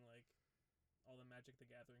like seeing like all the Magic the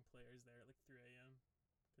Gathering players there at like 3 a.m.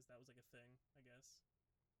 because that was like a thing, I guess.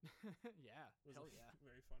 Yeah, It was hell like, yeah.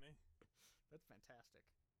 very funny. That's fantastic.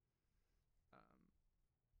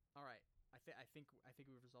 All right. I think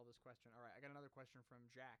we've resolved this question. All right, I got another question from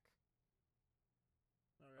Jack,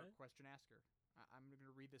 All our right. question asker. I'm going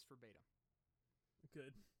to read this verbatim.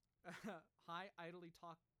 Good. Hi, idly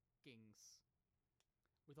talkings.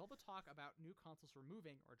 With all the talk about new consoles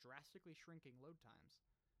removing or drastically shrinking load times,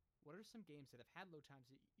 what are some games that have had load times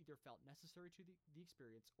that either felt necessary to the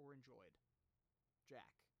experience or enjoyed?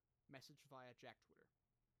 Jack. Message via Jack Twitter.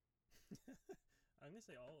 I'm gonna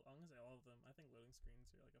say all. I'm gonna say all of them. I think loading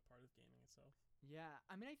screens are like a part of gaming itself. Yeah,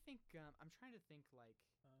 I mean, I think I'm trying to think like,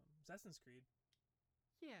 Assassin's Creed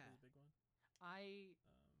yeah, was a big one. I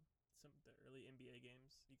Some the early NBA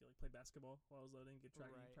games, you could like play basketball while I was loading, get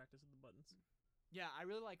Right. practice with the buttons. yeah, I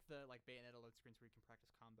really like the like Bayonetta load screens where you can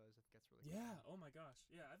practice combos. I think that's really Yeah. cool. Oh my gosh.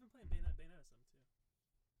 Yeah, I've been playing Bayonetta some too.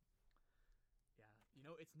 Yeah, you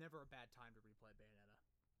know, it's never a bad time to replay Bayonetta.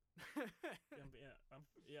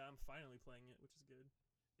 I'm finally playing it, which is good.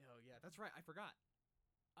 Oh yeah, that's right. I forgot.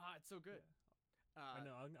 It's so good. I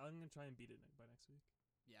know. I'm gonna try and beat it by next week.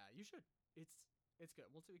 Yeah, you should. It's good.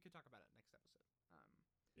 We'll see. We could talk about it next episode.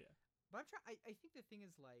 Yeah. But I think the thing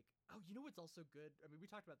is like, oh, you know what's also good? I mean, we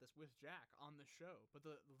talked about this with Jack on the show, but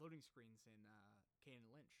the loading screens in Kane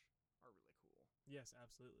and Lynch are really cool. Yes,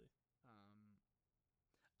 absolutely.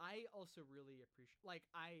 I also really appreciate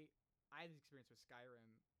I had this experience with Skyrim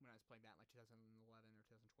when I was playing that in like 2011 or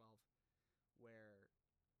 2012, where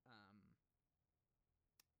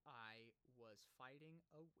I was fighting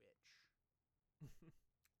a witch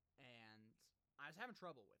and I was having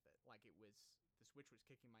trouble with it. Like this witch was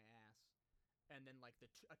kicking my ass, and then like a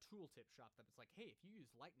tooltip shop that was like, hey, if you use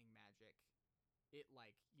lightning magic, it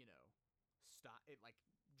like it like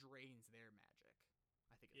drains their magic.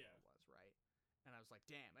 I think it was right. And I was like,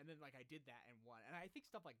 damn. And then like I did that and won. And I think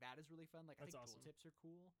stuff like that is really fun. Like I think awesome. tooltips are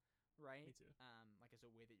cool, right? Me too. Like as a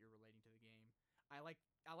way that you're relating to the game. I like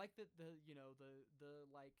the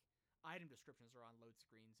like item descriptions are on load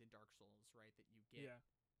screens in Dark Souls, right? That you get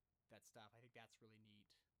that stuff. I think that's really neat.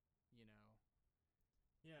 You know.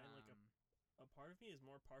 Yeah, and like a part of me is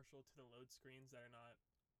more partial to the load screens that are not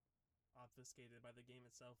obfuscated by the game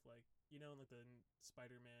itself. Like, you know, in like the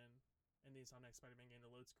Spider-Man and the Insomniac Spider-Man game,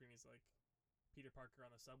 the load screen is like Peter Parker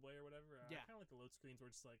on the subway or whatever. Yeah. I kind of like the load screens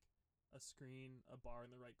where it's like a screen, a bar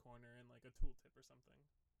in the right corner, and like a tooltip or something.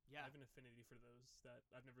 Yeah. I have an affinity for those that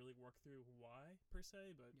I've never really worked through why per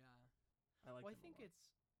se, but I like them I think a lot.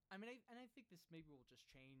 I think this maybe will just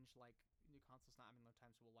change like new consoles. Not, I mean, load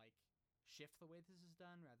times will like shift the way this is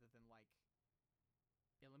done rather than like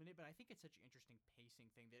eliminate. But I think it's such an interesting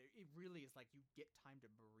pacing thing that it really is like you get time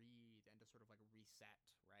to breathe and to sort of like reset,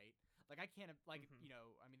 right? Like I can't like you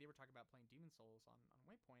know, I mean, they were talking about playing Demon Souls on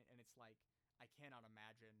Waypoint, and it's like I cannot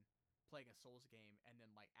imagine playing a Souls game and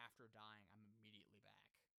then like after dying I'm immediately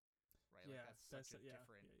back, right? Yeah, like that's such a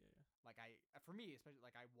different. Yeah. Like for me especially,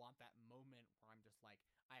 like I want that moment where I'm just like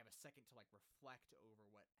I have a second to like reflect over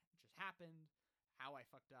what just happened, how I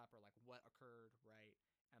fucked up, or like what occurred, right?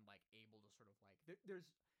 And like able to sort of like there's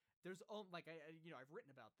like I've written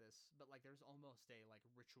about this, but like there's almost a like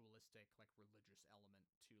ritualistic like religious element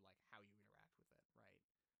to like how you interact with it, right?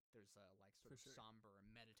 There's a like sort of somber and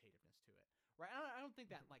meditativeness to it, right? I don't think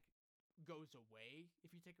that like goes away if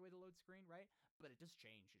you take away the load screen, right? But it does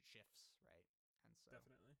change, it shifts, right? And so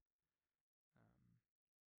definitely.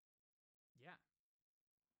 Yeah.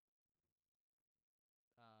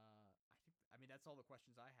 I mean that's all the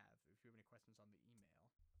questions I have. If you have any questions on the email.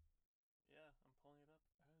 Yeah, I'm pulling it up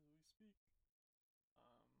as we speak.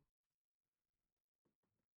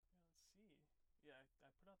 Let's see. Yeah, I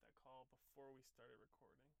put out that call before we started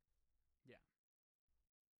recording. Yeah. Oh man, I forgot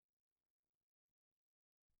the password.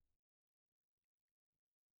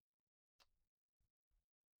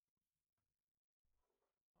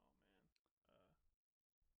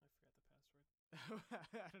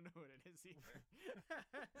 I don't know what it is either.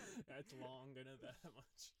 It's long. I know that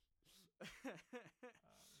much.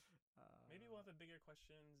 Maybe we'll have a bigger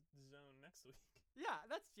questions zone next week. Yeah,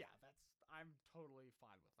 that's I'm totally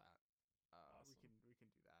fine with that. Awesome. We can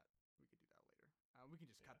do that. We can do that later. We can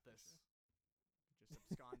just cut this. Sure. Just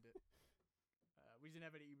abscond it. We didn't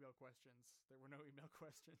have any email questions. There were no email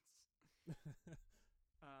questions.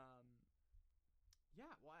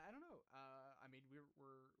 Yeah, well, I don't know. I mean, we're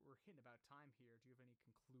hitting about time here. Do you have any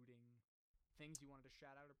concluding things you wanted to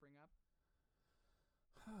shout out or bring up?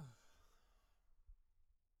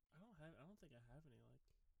 I don't think I have any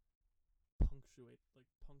like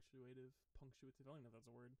punctuative. I don't know if that's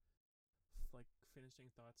a word. Like finishing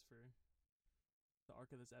thoughts for the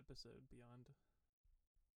arc of this episode beyond.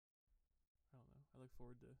 I don't know. I look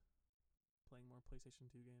forward to playing more PlayStation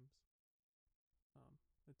 2 games.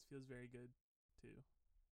 It feels very good to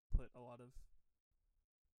put a lot of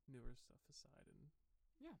newer stuff aside and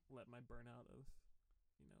let my burnout of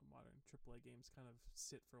modern AAA games kind of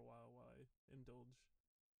sit for a while I indulge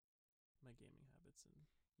my gaming habits and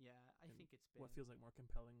Yeah, I and think it's what been feels like more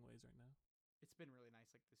compelling ways right now. it's been really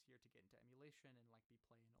nice like this year to get into emulation and like be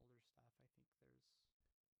playing older stuff. I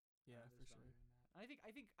think Yeah, for there's sure. value in that. And I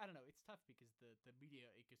think I don't know. It's tough because the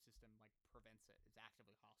media ecosystem like prevents it. It's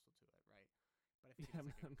actively hostile to it, right? But I think Yeah, it's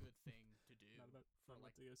like a I'm good thing to do not about for not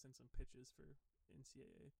like about to go send some pitches for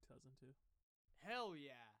NCAA 2002. hell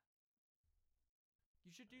yeah.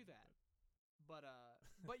 You should do that. But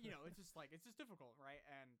it's just like it's just difficult, right?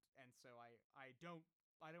 And so I don't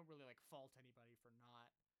really like fault anybody for not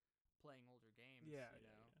playing older games, Yeah, you yeah,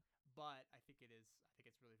 know. yeah. But I think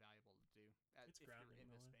it's really valuable to do It's if you're grounding in in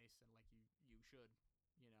a this way. space and like you should,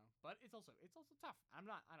 you know. But it's also tough. I don't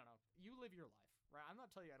know. You live your life, right? I'm not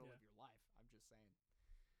telling you how to Yeah. live your life. I'm just saying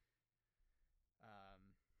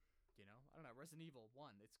I don't know, Resident Evil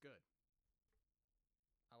 1, it's good.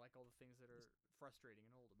 I like all the things that are frustrating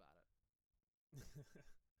and old about it.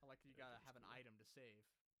 I like that you gotta have an item to save.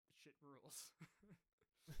 The shit rules.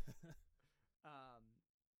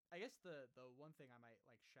 I guess the one thing I might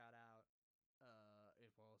like shout out,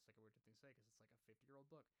 it's like a weird thing to say because it's like a 50-year-old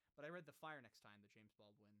book, but I read The Fire Next Time, the James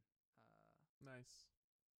Baldwin, Nice.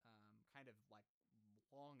 kind of like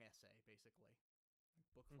long essay, basically, like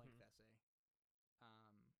book length Mhm. essay,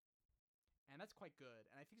 and that's quite good.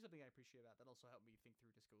 And I think something I appreciate about that also helped me think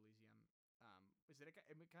through Disco Elysium, is that it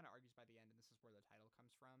kind of argues by the end, and this is where the title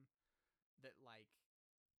comes from, that like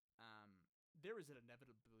there is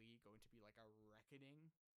inevitably going to be like a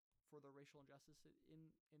reckoning for the racial injustice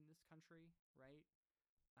in this country, right?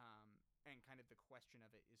 And kind of the question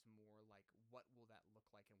of it is more like, what will that look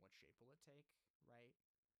like and what shape will it take, right?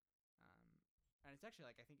 And it's actually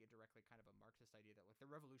like I think indirectly kind of a Marxist idea that like the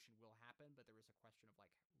revolution will happen, but there is a question of like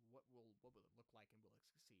what will it look like and will it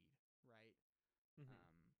succeed, right? Mhm.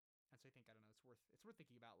 And so I think I don't know, it's worth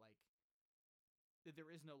thinking about like there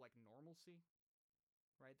is no like normalcy,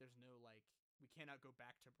 right? There's no like we cannot go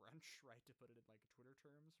back to brunch, right? To put it in like Twitter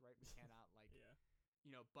terms, right? We cannot like Yeah.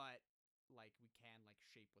 but like we can like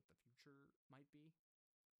shape what the future might be.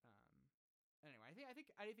 Anyway, I think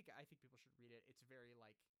people should read it. It's very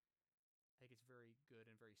like I think it's very good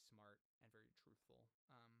and very smart and very truthful.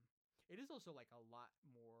 It is also like a lot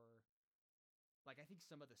more like I think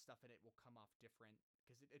some of the stuff in it will come off different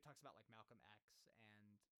because it talks about like Malcolm X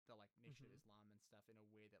and the like Nation of Mhm. Islam and stuff in a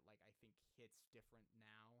way that like I think hits different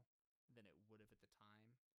now than it would have at the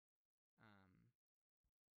time. Um,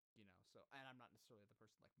 so and I'm not necessarily the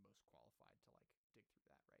person like most qualified to like dig through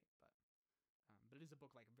that, right? But it is a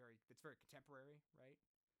book like it's very contemporary, right?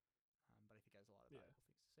 But I think it has a lot of Yeah. valuable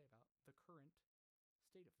things to say about the current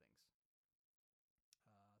state of things.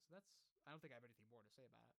 So that's I don't think I have anything more to say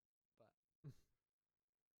about it, but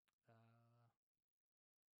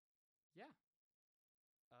yeah.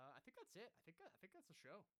 I think that's it. I think that's the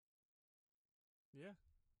show. Yeah.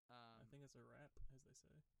 I Um, think it's a wrap, as they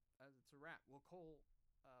say. it's a wrap. Well, Cole,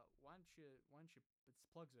 why don't you it's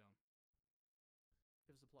plug zone.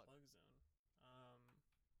 Give us a plug. Plug zone.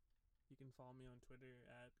 You can follow me on Twitter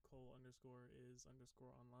at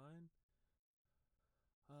Cole_is_online.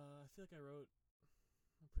 I feel like I wrote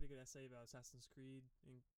a pretty good essay about Assassin's Creed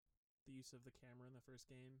and the use of the camera in the first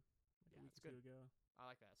game like a week or two ago. I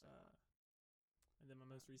like that. And then my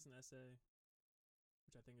most recent essay,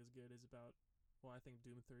 which I think is good, is about I think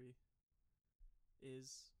Doom 3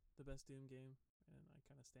 is the best Doom game, and I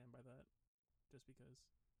kind of stand by that just because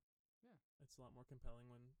it's a lot more compelling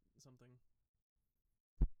when something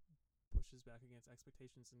pushes back against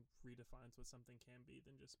expectations and redefines what something can be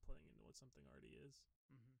than just playing into what something already is.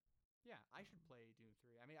 Mm-hmm. Yeah, I should play Doom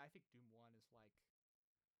 3. I mean, I think Doom 1 is like,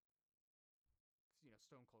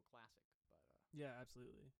 stone cold classic. But yeah,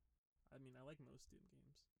 absolutely. I mean, I like most Doom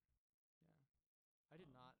games. Yeah, I did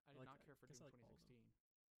not care for Doom 2016.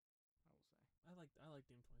 I will say I like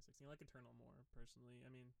Doom 2016. I like Eternal more personally. I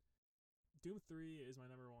mean, Doom 3 is my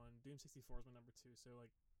number one. Doom 64 is my number two. So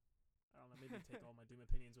like, I don't know. Maybe take all my Doom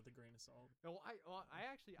opinions with a grain of salt. Well, I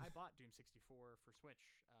bought Doom 64 for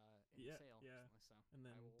Switch in the sale. Yeah. Recently, so and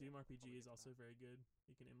then Doom RPG is also very good.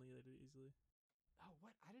 You can emulate it easily. Oh,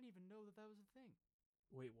 what? I didn't even know that was a thing.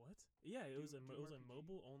 Wait, what? Yeah, it was a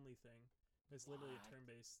mobile only thing. It's literally a turn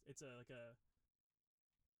based. It's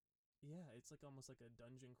it's like almost like a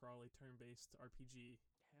dungeon crawly turn based RPG.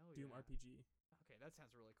 Hell Doom yeah. RPG. Okay, that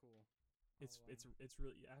sounds really cool. It's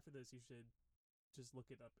really, after this you should just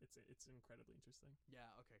look it up. It's incredibly interesting.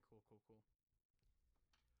 Yeah. Okay. Cool.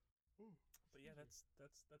 Ooh, but yeah, that's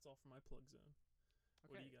all for my plug zone.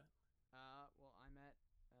 Okay. What do you got? Well, I'm at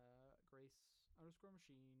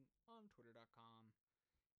Grace_Machine on Twitter.com,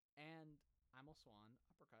 and I'm also on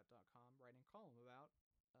Uppercut.com writing a column about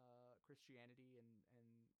Christianity and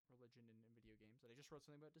religion in video games. And I just wrote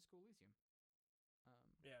something about Disco Elysium.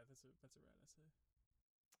 Yeah, that's a rad essay.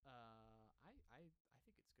 I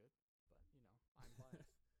think it's good, but I'm biased.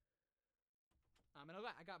 And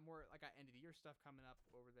I got more. I got end of the year stuff coming up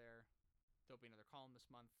over there. There'll be another column this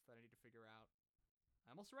month that I need to figure out.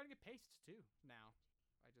 I'm also writing a paste too now.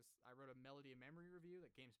 I wrote a Melody of Memory review.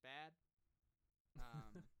 That game's bad.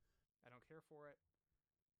 I don't care for it.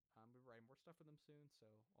 We're writing more stuff for them soon, so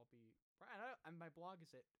I'll be. And my blog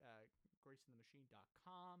is at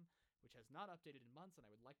graceinthemachine.com, which has not updated in months, and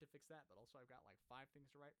I would like to fix that. But also, I've got like 5 things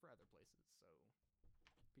to write for other places, so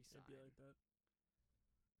be It'd be like that.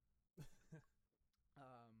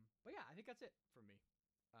 But yeah, I think that's it for me.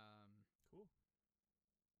 Cool.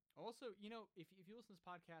 Also, if you listen to this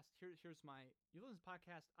podcast, you listen to this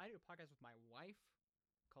podcast. I do a podcast with my wife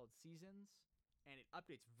called Seasons, and it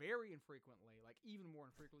updates very infrequently, like even more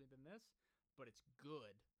infrequently than this, but it's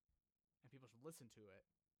good, and people should listen to it.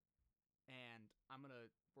 And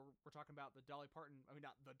we're talking about the Dolly Parton. I mean,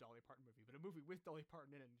 not the Dolly Parton movie, but a movie with Dolly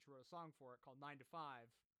Parton in it. And she wrote a song for it called 9 to 5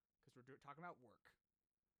 because we're talking about work.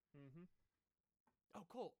 Mm-hmm. Oh,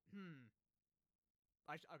 cool.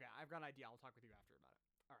 Okay, I've got an idea. I'll talk with you after about it.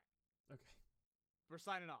 All right. Okay. We're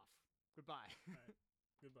signing off. Goodbye. All right.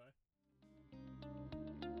 Goodbye.